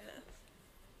mean, I guess.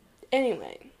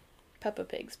 Anyway. Peppa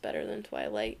Pig's better than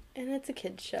Twilight, and it's a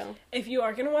kid's show. If you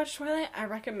are going to watch Twilight, I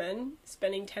recommend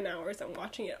spending 10 hours and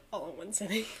watching it all in one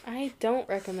sitting. I don't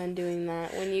recommend doing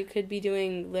that when you could be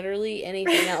doing literally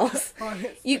anything else.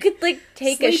 You could, like,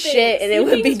 take a shit and it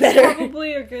would be better. It's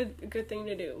probably a good thing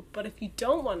to do. But if you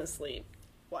don't want to sleep,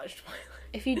 watch Twilight.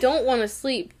 If you don't want to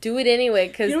sleep, do it anyway,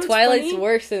 because Twilight's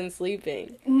worse than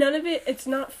sleeping. None of it, it's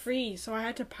not free, so I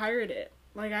had to pirate it.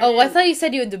 Like, I thought you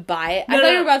said you had to buy it. I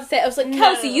thought you were about to say, I was like,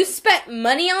 Kelsey, you spent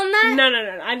money on that?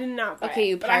 No, I did not buy it. Okay,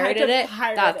 you pirated it?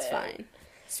 That's fine.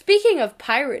 Speaking of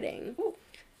pirating.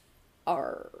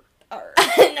 No,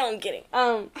 I'm kidding.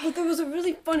 There was a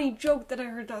really funny joke that I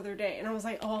heard the other day, and I was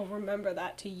like, oh, I'll remember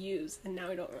that to use, and now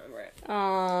I don't remember it.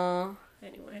 Aww.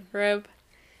 Anyway. Rip.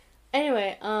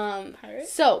 Anyway, Pirate?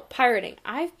 So, pirating.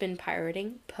 I've been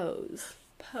pirating Pose.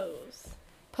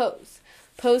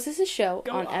 Pose is a show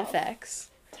on FX.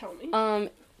 Tell me.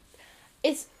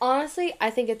 It's honestly, I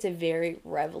think it's a very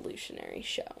revolutionary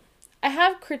show. I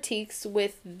have critiques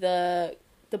with the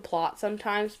plot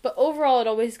sometimes, but overall it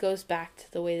always goes back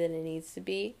to the way that it needs to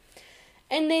be.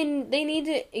 And then they need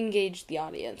to engage the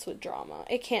audience with drama.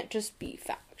 It can't just be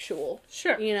factual.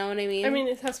 Sure. You know what I mean? I mean,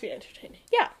 it has to be entertaining.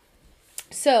 Yeah.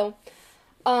 So,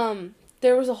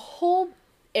 there was a whole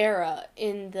era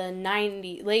in the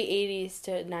 90s, late 80s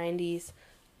to 90s,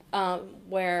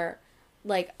 where,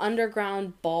 like,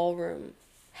 underground ballroom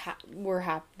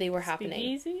they were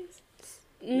happening. Speakeasies?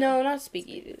 No, not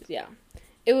speakeasies, yeah.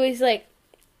 It was, like...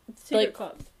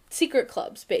 Secret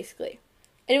clubs, basically.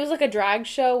 And it was, like, a drag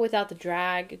show without the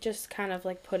drag, just kind of,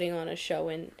 like, putting on a show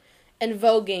and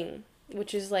voguing,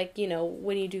 which is, like, you know,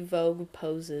 when you do Vogue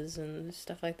poses and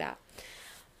stuff like that.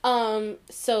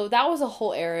 So that was a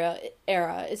whole era.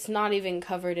 It's not even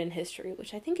covered in history,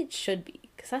 which I think it should be,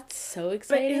 because that's so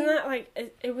exciting. But isn't that,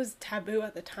 like, it was taboo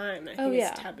at the time. I think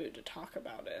it's taboo to talk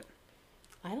about it.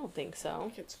 I don't think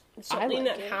so. It's something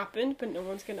that happened, but no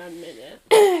one's gonna admit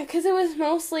it. Because it was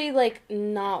mostly, like,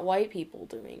 not white people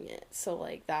doing it. So,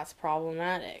 like, that's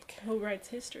problematic. Who writes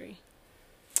history?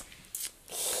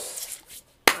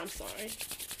 I'm sorry.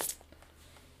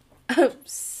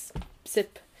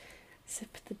 Sip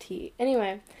the tea.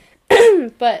 Anyway,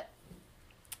 but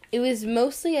it was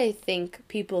mostly, I think,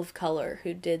 people of color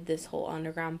who did this whole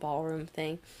underground ballroom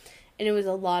thing. And it was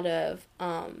a lot of,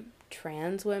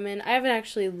 trans women. I haven't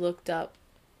actually looked up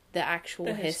the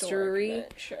actual history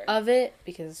of it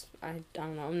because I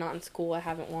don't know, I'm not in school. I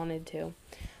haven't wanted to.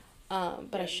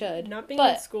 But I should. Not being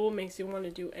in school makes you want to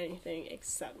do anything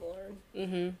except learn.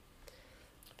 Mm-hmm.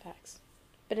 Facts.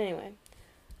 But anyway.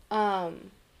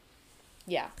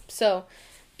 Yeah. So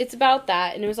it's about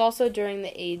that, and it was also during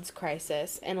the AIDS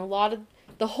crisis, and a lot of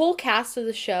the whole cast of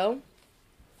the show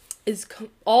is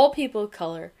all people of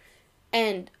color,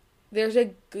 and there's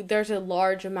a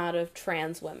large amount of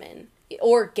trans women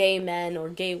or gay men or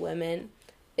gay women.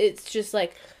 It's just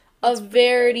like a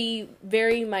very,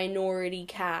 very minority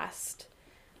cast.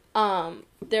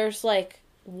 There's like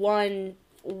one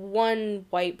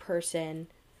white person,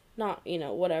 not,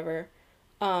 whatever.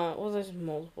 Well, there's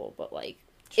multiple, but like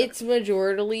it's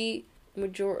whatever,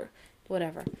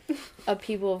 a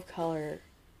people of color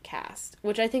cast,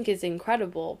 which I think is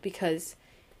incredible because,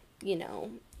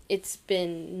 it's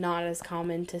been not as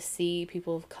common to see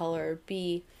people of color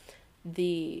be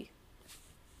the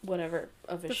whatever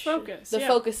of a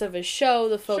focus of a show,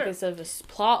 the focus of a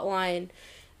plot line,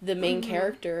 the main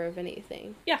character of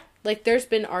anything. Yeah. Like, there's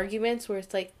been arguments where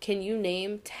it's like, can you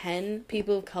name 10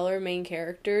 people of color main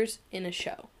characters in a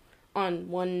show on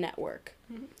one network?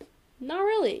 Mm-hmm. Not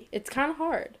really. It's kind of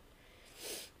hard.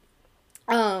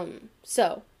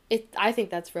 So, I think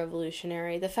that's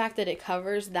revolutionary. The fact that it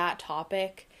covers that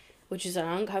topic, which is an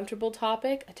uncomfortable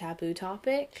topic, a taboo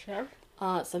topic. Sure.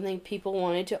 Something people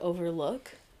wanted to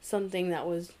overlook. Something that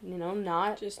was,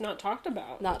 not talked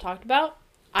about. Not talked about.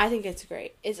 I think it's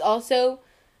great. It's also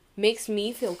makes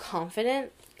me feel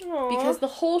confident. Aww. Because the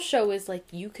whole show is like,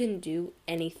 you can do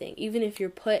anything. Even if you're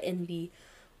put in the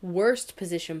worst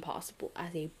position possible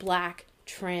as a black,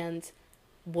 trans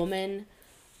woman.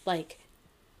 Like,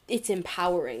 it's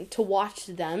empowering to watch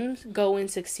them go and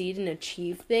succeed and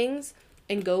achieve things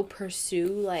and go pursue,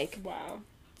 like, wow,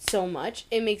 so much.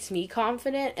 It makes me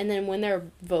confident. And then when they're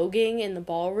voguing in the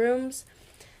ballrooms,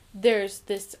 there's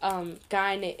this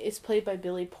guy, and it's played by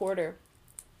Billy Porter.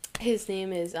 His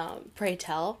name is Pray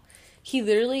Tell. He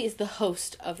literally is the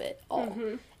host of it all.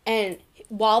 Mm-hmm. And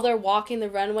while they're walking the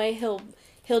runway, he'll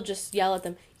just yell at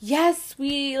them, yes,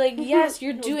 yes,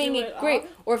 you're doing it great.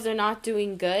 Or if they're not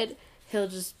doing good, he'll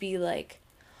just be like,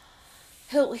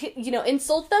 he'll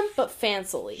insult them, but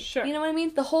fancily. Sure. You know what I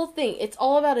mean? The whole thing, it's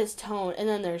all about his tone. And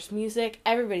then there's music,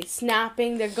 everybody's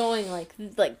snapping, they're going like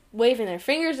waving their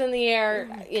fingers in the air.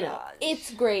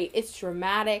 It's great. It's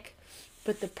dramatic,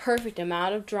 but the perfect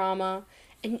amount of drama.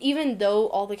 And even though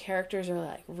all the characters are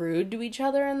like rude to each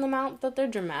other in the amount that they're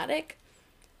dramatic,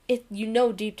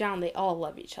 deep down they all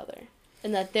love each other.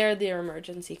 And that they're their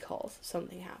emergency calls if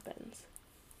something happens.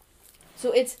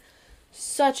 So it's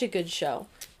such a good show.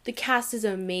 The cast is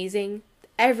amazing.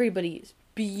 Everybody is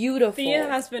beautiful. Thea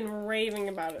has been raving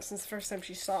about it since the first time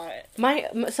she saw it.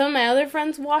 Some of my other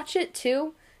friends watch it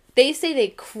too. They say they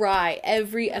cry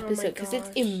every episode because it's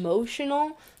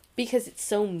emotional, because it's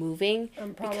so moving,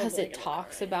 because it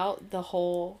talks about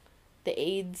the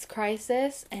AIDS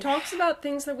crisis. And it talks about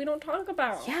things that we don't talk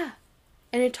about. Yeah.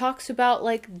 And it talks about,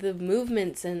 like, the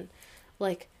movements and,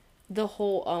 like, the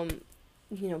whole,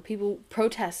 people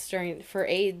protests for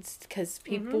AIDS because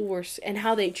people were, and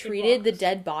how they treated the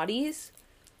dead bodies.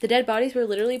 The dead bodies were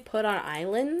literally put on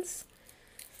islands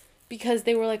because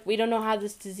they were like, we don't know how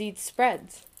this disease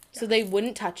spreads. Yeah. So they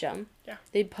wouldn't touch them. Yeah.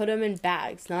 They'd put them in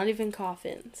bags, not even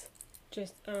coffins.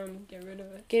 Just, get rid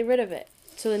of it. Get rid of it.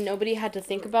 So then nobody had to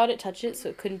think about it, touch it, so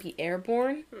it couldn't be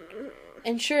airborne.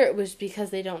 And sure, it was because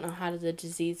they don't know how the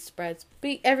disease spreads.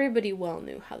 But everybody well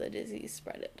knew how the disease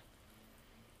spread it.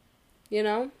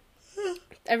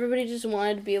 Everybody just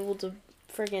wanted to be able to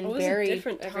friggin' bury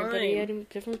everybody in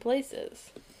different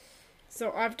places.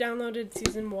 So I've downloaded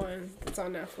season 1. It's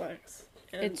on Netflix.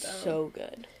 And, it's so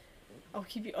good. I'll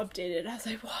keep you updated as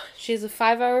I watch. She has a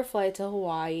 5-hour flight to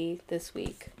Hawaii this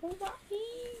week. Hawaii.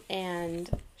 And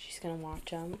she's gonna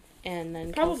watch them. And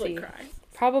then Probably Kelsey... cry.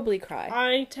 Probably cry.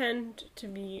 I tend to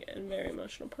be a very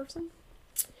emotional person.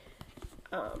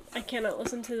 I cannot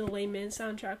listen to the Les Mis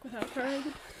soundtrack without crying.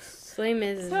 Les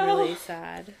Mis is really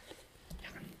sad.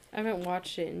 I haven't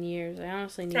watched it in years. I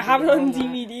honestly need to have it on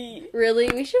DVD.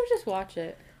 Really? We should just watch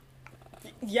it.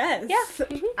 Yes. Yeah.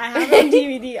 I have it on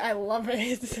DVD. I love it.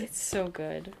 It's so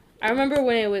good. I remember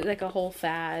when it was like a whole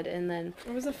fad, and then...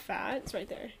 It was a fad? It's right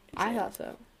there. I thought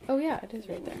so. Oh, yeah, it is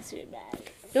right there.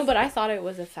 No, but I thought it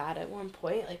was a fad at one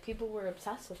point. Like, people were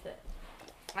obsessed with it.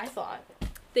 I thought.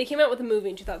 They came out with a movie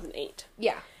in 2008.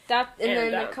 Yeah. That, and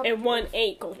then a couple... It won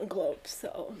 8 Golden Globes,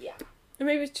 so... Yeah. Or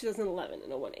maybe it was 2011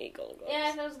 and it won 8 Golden Globes.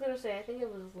 Yeah, I was going to say, I think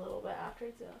it was a little bit after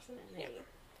 2008. Yeah.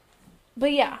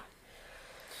 But yeah.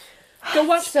 Go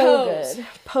watch so Pose. Good.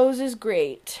 Pose is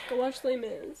great. Go watch Les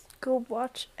Mis. Go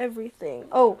watch everything.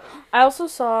 Oh, I also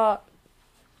saw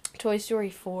Toy Story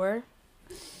 4.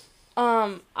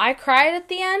 I cried at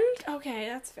the end. Okay,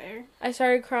 that's fair. I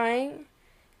started crying.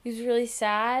 It was really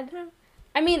sad.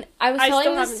 I mean, I was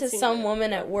telling this to some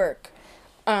woman at work,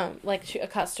 like a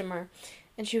customer,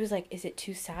 and she was like, "Is it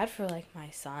too sad for like my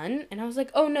son?" And I was like,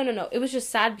 "Oh no. It was just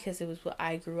sad because it was what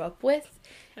I grew up with,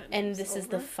 and this is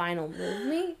the final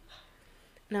movie."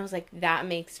 And I was like, that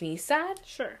makes me sad.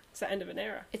 Sure. It's the end of an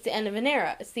era. It's the end of an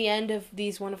era. It's the end of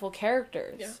these wonderful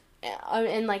characters. Yeah.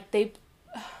 And like, they...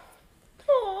 Aww.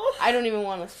 I don't even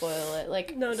want to spoil it.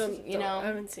 Like, no, don't. You know? I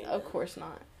haven't seen it. Of course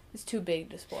not. It's too big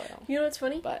to spoil. You know what's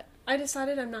funny? But I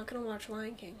decided I'm not going to watch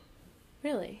Lion King.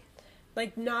 Really?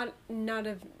 Like, not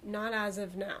as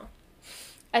of now.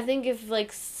 I think if,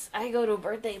 like, I go to a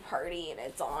birthday party and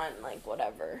it's on, like,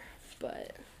 whatever.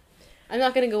 But... I'm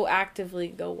not going to go actively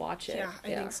go watch it. Yeah,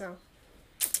 I think so.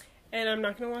 And I'm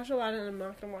not going to watch Aladdin, and I'm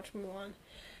not going to watch Mulan.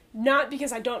 Not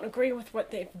because I don't agree with what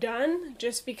they've done,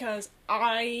 just because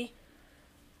in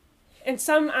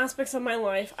some aspects of my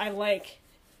life, I like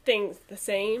things the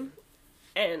same,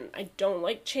 and I don't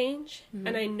like change. Mm-hmm.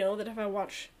 And I know that if I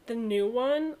watch the new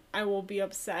one, I will be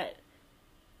upset,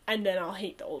 and then I'll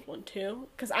hate the old one too,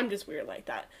 because I'm just weird like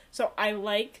that. So I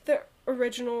like the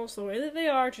originals the way that they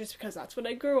are, just because that's what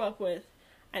I grew up with,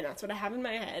 and that's what I have in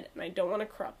my head, and I don't want to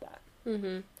corrupt that.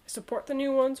 Mm-hmm. Support the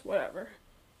new ones, whatever,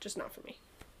 just not for me.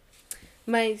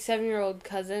 My 7-year-old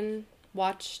cousin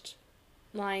watched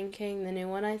Lion King, the new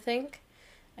one, I think,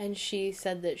 and she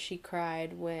said that she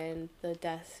cried when the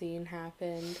death scene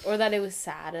happened, or that it was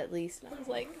sad at least, and I was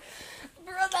like,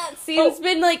 bro, that scene's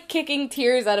been like kicking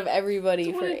tears out of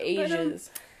everybody for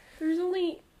ages. But,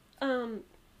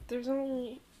 there's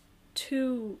only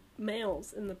 2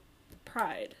 males in the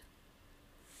Pride.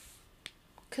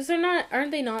 Because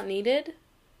aren't they not needed?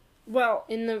 Well,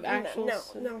 in the actual...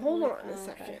 No, hold on a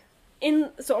second. Okay.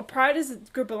 So a Pride is a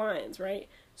group of lions, right?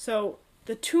 So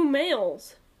the 2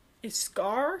 males is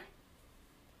Scar.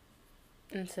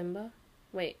 And Simba?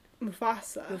 Wait.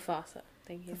 Mufasa.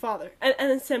 Thank you. The father. And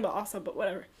then Simba also, but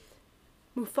whatever.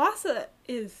 Mufasa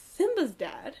is Simba's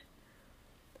dad.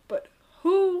 But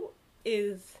who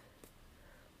is...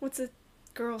 What's the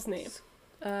girl's name?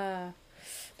 The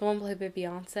one played by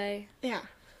Beyonce? Yeah.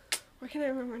 Why can't I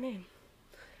remember her name?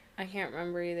 I can't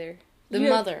remember either. The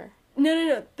mother.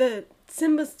 No. The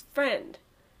Simba's friend.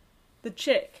 The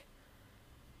chick.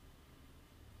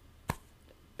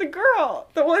 The girl.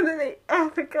 The one that they...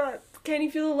 Oh my god. Can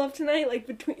you feel the love tonight? Like,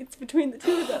 it's between the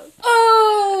 2 of them.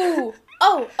 Oh!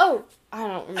 I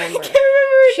don't remember. I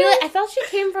can't remember. I thought she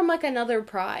came from, like, another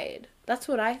Pride. That's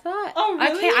what I thought. Oh,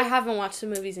 really? I haven't watched the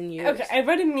movies in years. Okay, I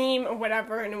read a meme or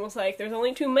whatever, and it was like, there's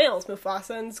only 2 males,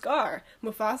 Mufasa and Scar.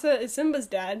 Mufasa is Simba's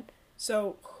dad,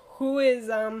 so who is,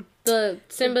 the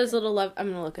Simba's little love...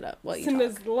 I'm gonna look it up while you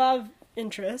Simba's love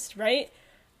interest, right?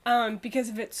 Because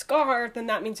if it's Scar, then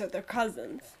that means that they're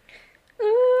cousins.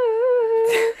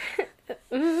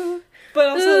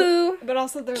 But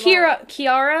also they're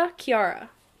Kiara.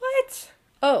 What?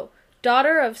 Oh,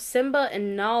 daughter of Simba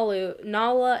and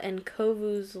Nala and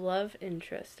Kovu's love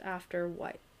interest after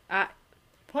what?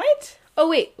 What? Oh,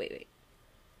 wait.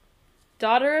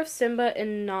 Daughter of Simba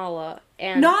and Nala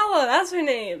and... Nala, that's her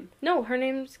name. No, her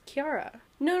name's Kiara.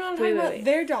 No, I'm talking about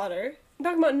their daughter. I'm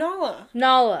talking about Nala.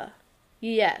 Nala.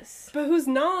 Yes. But who's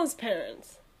Nala's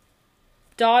parents?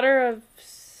 Daughter of...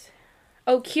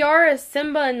 Oh, Kiara is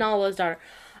Simba and Nala's daughter.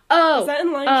 Oh, is that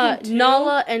in Lion King too?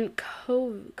 Nala and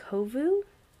Kovu?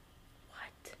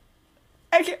 What?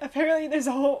 Apparently there's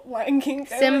a whole Lion King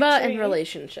Simba and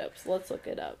relationships. Let's look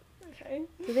it up. Okay.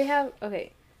 Do they have...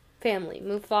 Okay. Family.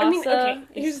 Mufasa... I mean, okay,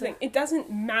 here's the thing. It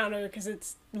doesn't matter because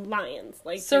it's lions.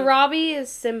 Like Sarabi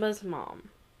is Simba's mom.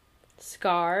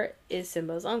 Scar is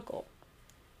Simba's uncle.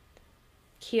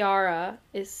 Kiara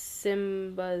is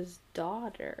Simba's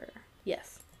daughter.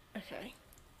 Yes. Okay.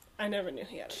 I never knew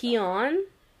he had a Kion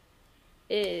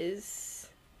is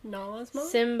Nala's mom?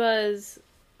 Simba's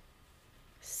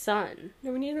son.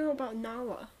 No, we need to know about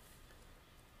Nala.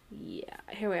 Yeah.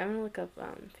 Here, wait. I'm gonna look up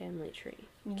family tree.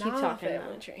 Keep talking.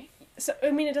 Family tree. So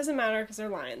I mean, it doesn't matter because they're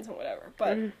lions and whatever.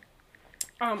 But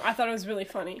I thought it was really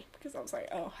funny because I was like,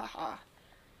 oh, haha.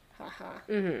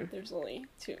 There's only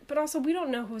 2, but also we don't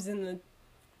know who's in the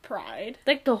pride.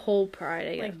 Like the whole pride,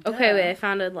 I guess. Like, okay, wait, I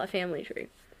found a family tree.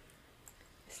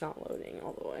 It's not loading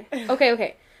all the way.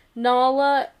 Okay.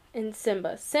 Nala and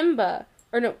Simba.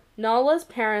 Nala's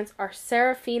parents are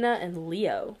Seraphina and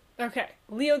Leo. Okay,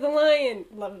 Leo the lion.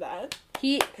 Love that.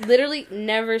 He literally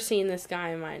never seen this guy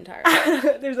in my entire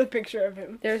life. There's a picture of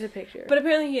him. There's a picture. But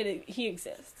apparently he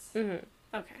exists. Mm-hmm.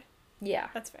 Okay. Yeah.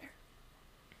 That's fair.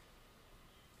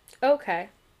 Okay.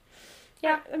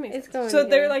 Yeah, that makes sense. Going so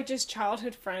they're like just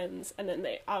childhood friends, and then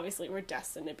they obviously were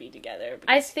destined to be together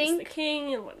because he's the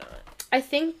king and whatnot. I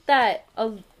think that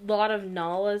a lot of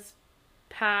Nala's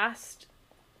past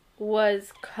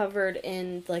was covered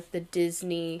in like the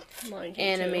Disney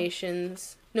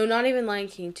animations. 2. No, not even Lion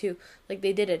King 2. Like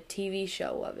they did a TV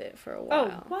show of it for a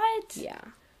while. Oh, what? Yeah.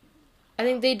 I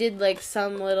think they did like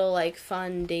some little like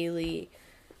fun daily.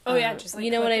 Oh yeah, just like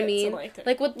you know what I mean?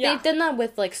 Like what they've done that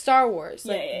with like Star Wars,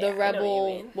 like the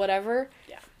Rebel whatever.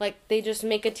 Yeah. Like they just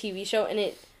make a TV show and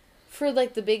it for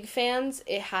like the big fans,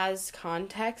 it has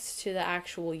context to the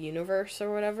actual universe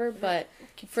or whatever, but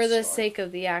for the sake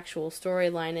of the actual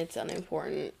storyline, it's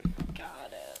unimportant.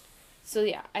 Got it. So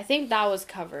yeah, I think that was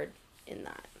covered in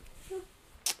that.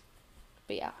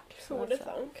 But yeah. So what do you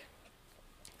think?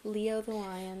 Leo the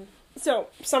lion. So,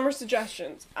 summer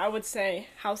suggestions. I would say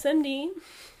House MD,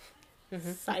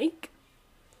 Psych,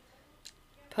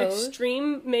 Pose.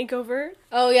 Extreme Makeover.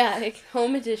 Oh yeah, like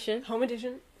Home Edition.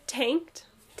 Tanked.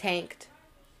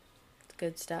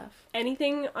 Good stuff.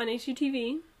 Anything on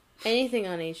HGTV.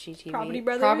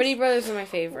 Property Brothers are my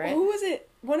favorite. Who was it?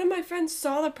 One of my friends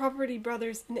saw the Property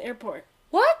Brothers in the airport.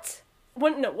 What?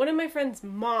 One of my friend's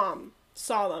mom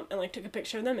saw them and like took a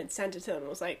picture of them and sent it to them and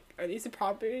was like, "Are these the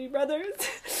Property Brothers?"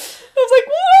 I was like,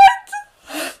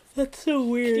 "What?" That's so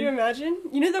weird. Can you imagine?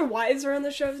 You know their wives are on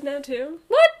the shows now too?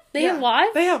 What? They have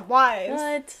wives? They have wives.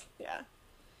 What? Yeah.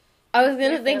 I was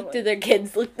gonna think, do their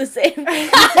kids look the same?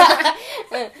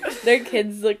 Their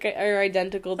kids are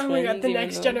identical twins. Oh my god, the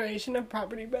next generation of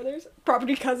Property Brothers.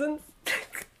 Property cousins.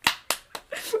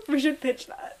 We should pitch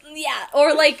that. Yeah,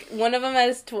 or like one of them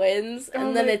has twins,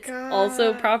 and then it's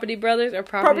also Property Brothers or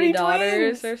Property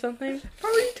Daughters or something.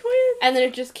 Property twins. And then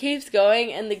it just keeps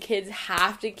going, and the kids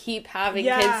have to keep having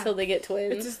kids till they get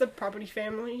twins. It's just the Property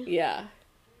family. Yeah.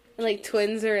 And like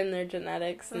twins are in their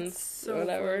genetics and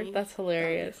whatever. Funny. That's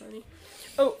hilarious.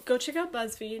 Oh, go check out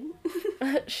BuzzFeed.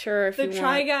 Sure, if you want. The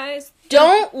Try Guys.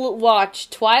 Don't watch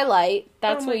Twilight.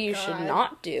 That's what you should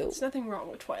not do. There's nothing wrong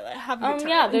with Twilight. Have a good time.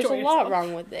 Yeah, there's a lot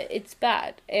wrong with it. It's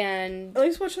bad. And at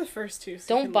least watch the first 2.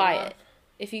 So don't buy it.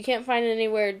 If you can't find it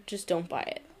anywhere, just don't buy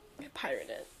it. Pirate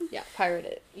it. Yeah, pirate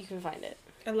it. You can find it.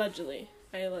 Allegedly.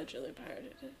 I allegedly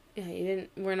pirated it. Yeah, you didn't.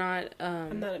 We're not.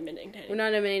 I'm not admitting to anything. We're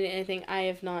not admitting to anything. I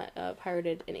have not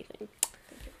pirated anything.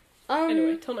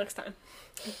 Anyway, till next time.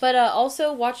 But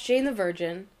also watch Jane the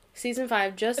Virgin. Season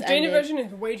 5 just ended. Jane the Virgin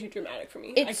is way too dramatic for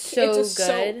me. It's so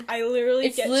good. I literally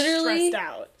get stressed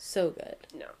out. So good.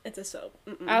 No, it's a soap.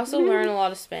 I also learn a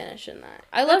lot of Spanish in that.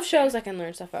 I love shows I can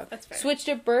learn stuff about. That's fair. Switched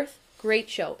at Birth, great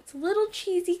show. It's a little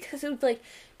cheesy because it was like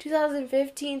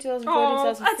 2015,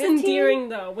 2014, 2015. That's endearing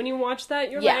though. When you watch that,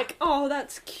 you're like, oh,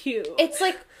 that's cute. It's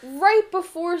like right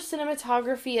before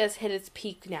cinematography has hit its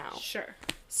peak now. Sure.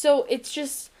 So it's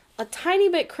just a tiny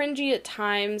bit cringy at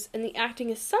times, and the acting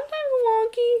is sometimes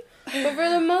wonky, but for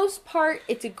the most part,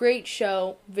 it's a great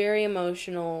show, very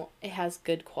emotional, it has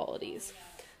good qualities.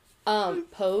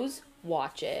 Pose,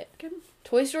 watch it. Good.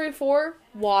 Toy Story 4,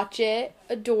 watch it,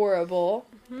 adorable.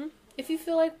 Mm-hmm. If you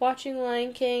feel like watching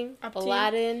Lion King,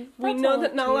 Aladdin, we know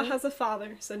that Nala has a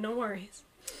father, so no worries.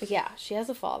 Yeah, she has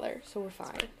a father, so we're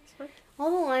fine. It's fine.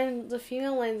 All the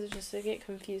female lines are just, I get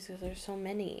confused because there's so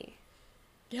many.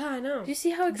 Yeah, I know. Do you see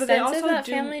how extensive that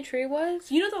family tree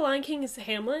was? You know The Lion King is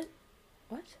Hamlet?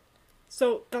 What?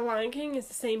 So, The Lion King is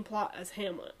the same plot as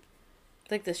Hamlet.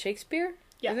 Like the Shakespeare?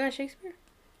 Yeah. Isn't that Shakespeare?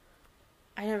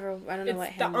 I don't know what Hamlet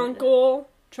is. The uncle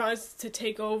tries to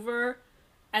take over,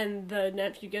 and the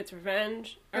nephew gets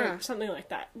revenge, or something like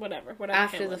that. Whatever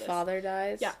After Hamlet the father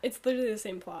dies? Yeah, it's literally the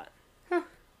same plot. Huh.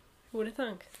 Who would have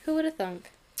thunk? Who would have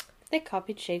thunk? They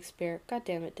copied Shakespeare. God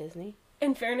damn it, Disney.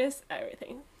 In fairness,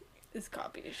 everything is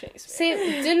copied of Shakespeare. Same.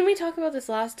 Didn't we talk about this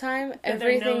last time?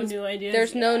 There's no new ideas.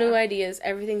 There's no new ideas.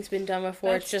 Everything's been done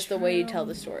before. It's just the way you tell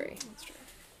the story. That's true.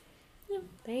 Yeah.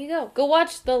 there you go. Go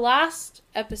watch the last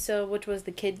episode, which was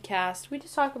the Kid Cast. We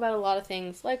just talk about a lot of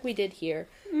things like we did here.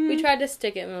 We tried to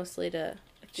stick it mostly to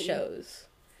shows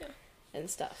and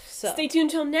stuff. So stay tuned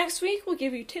till next week. We'll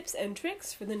give you tips and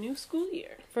tricks for the new school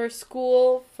year.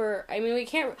 We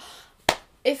can't...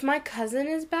 If my cousin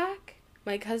is back,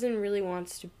 my cousin really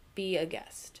wants to be a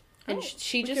guest. And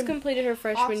she just completed her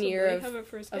freshman year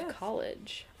of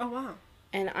college. Oh, wow.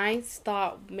 And I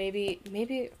thought maybe,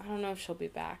 I don't know if she'll be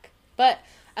back. But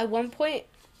at one point,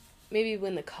 maybe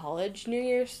when the college New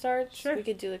Year starts, we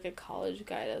could do like a college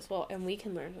guide as well. And we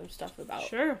can learn some stuff about.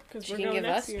 Sure, because she can give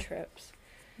us trips.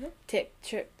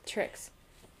 Tricks.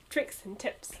 Tricks and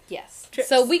tips. Yes.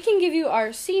 So we can give you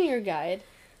our senior guide.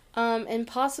 And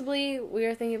possibly we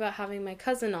are thinking about having my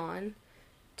cousin on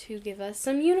to give us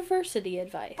some university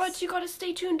advice. But you gotta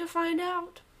stay tuned to find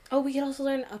out. Oh, we could also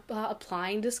learn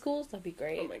applying to schools. That'd be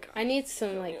great. Oh my god. I need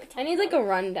a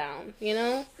rundown, you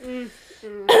know?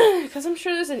 Because I'm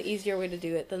sure there's an easier way to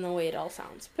do it than the way it all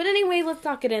sounds. But anyway, let's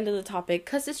not get into the topic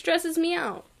because it stresses me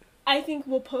out. I think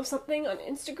we'll post something on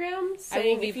Instagram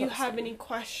saying if you have any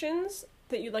questions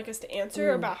that you'd like us to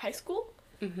answer about high school,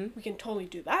 we can totally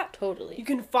do that. Totally. You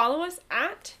can follow us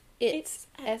at It's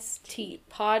ST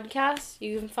Podcast.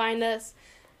 You can find us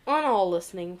on all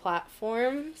listening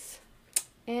platforms.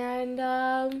 And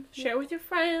share with your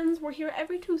friends. We're here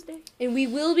every Tuesday. And we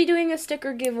will be doing a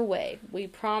sticker giveaway. We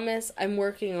promise. I'm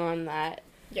working on that.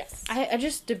 Yes. I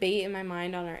just debate in my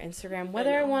mind on our Instagram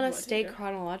whether I want to stay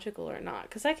chronological or not.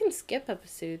 Because I can skip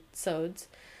episodes.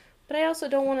 But I also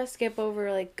don't want to skip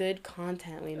over, like, good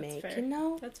content we make. Fair. You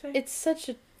know? That's fair. It's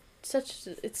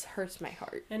it hurts my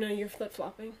heart. I know, you're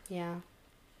flip-flopping. Yeah.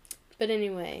 But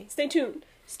anyway. Stay tuned.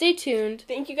 Stay tuned.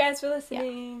 Thank you guys for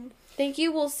listening. Yeah. Thank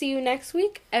you. We'll see you next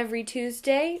week, every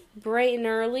Tuesday, bright and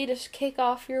early to kick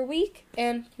off your week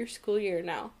and your school year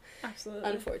now. Absolutely.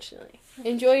 Unfortunately.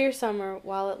 Enjoy your summer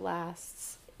while it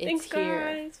lasts. Thanks, here.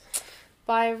 Guys.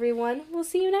 Bye, everyone. We'll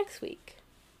see you next week.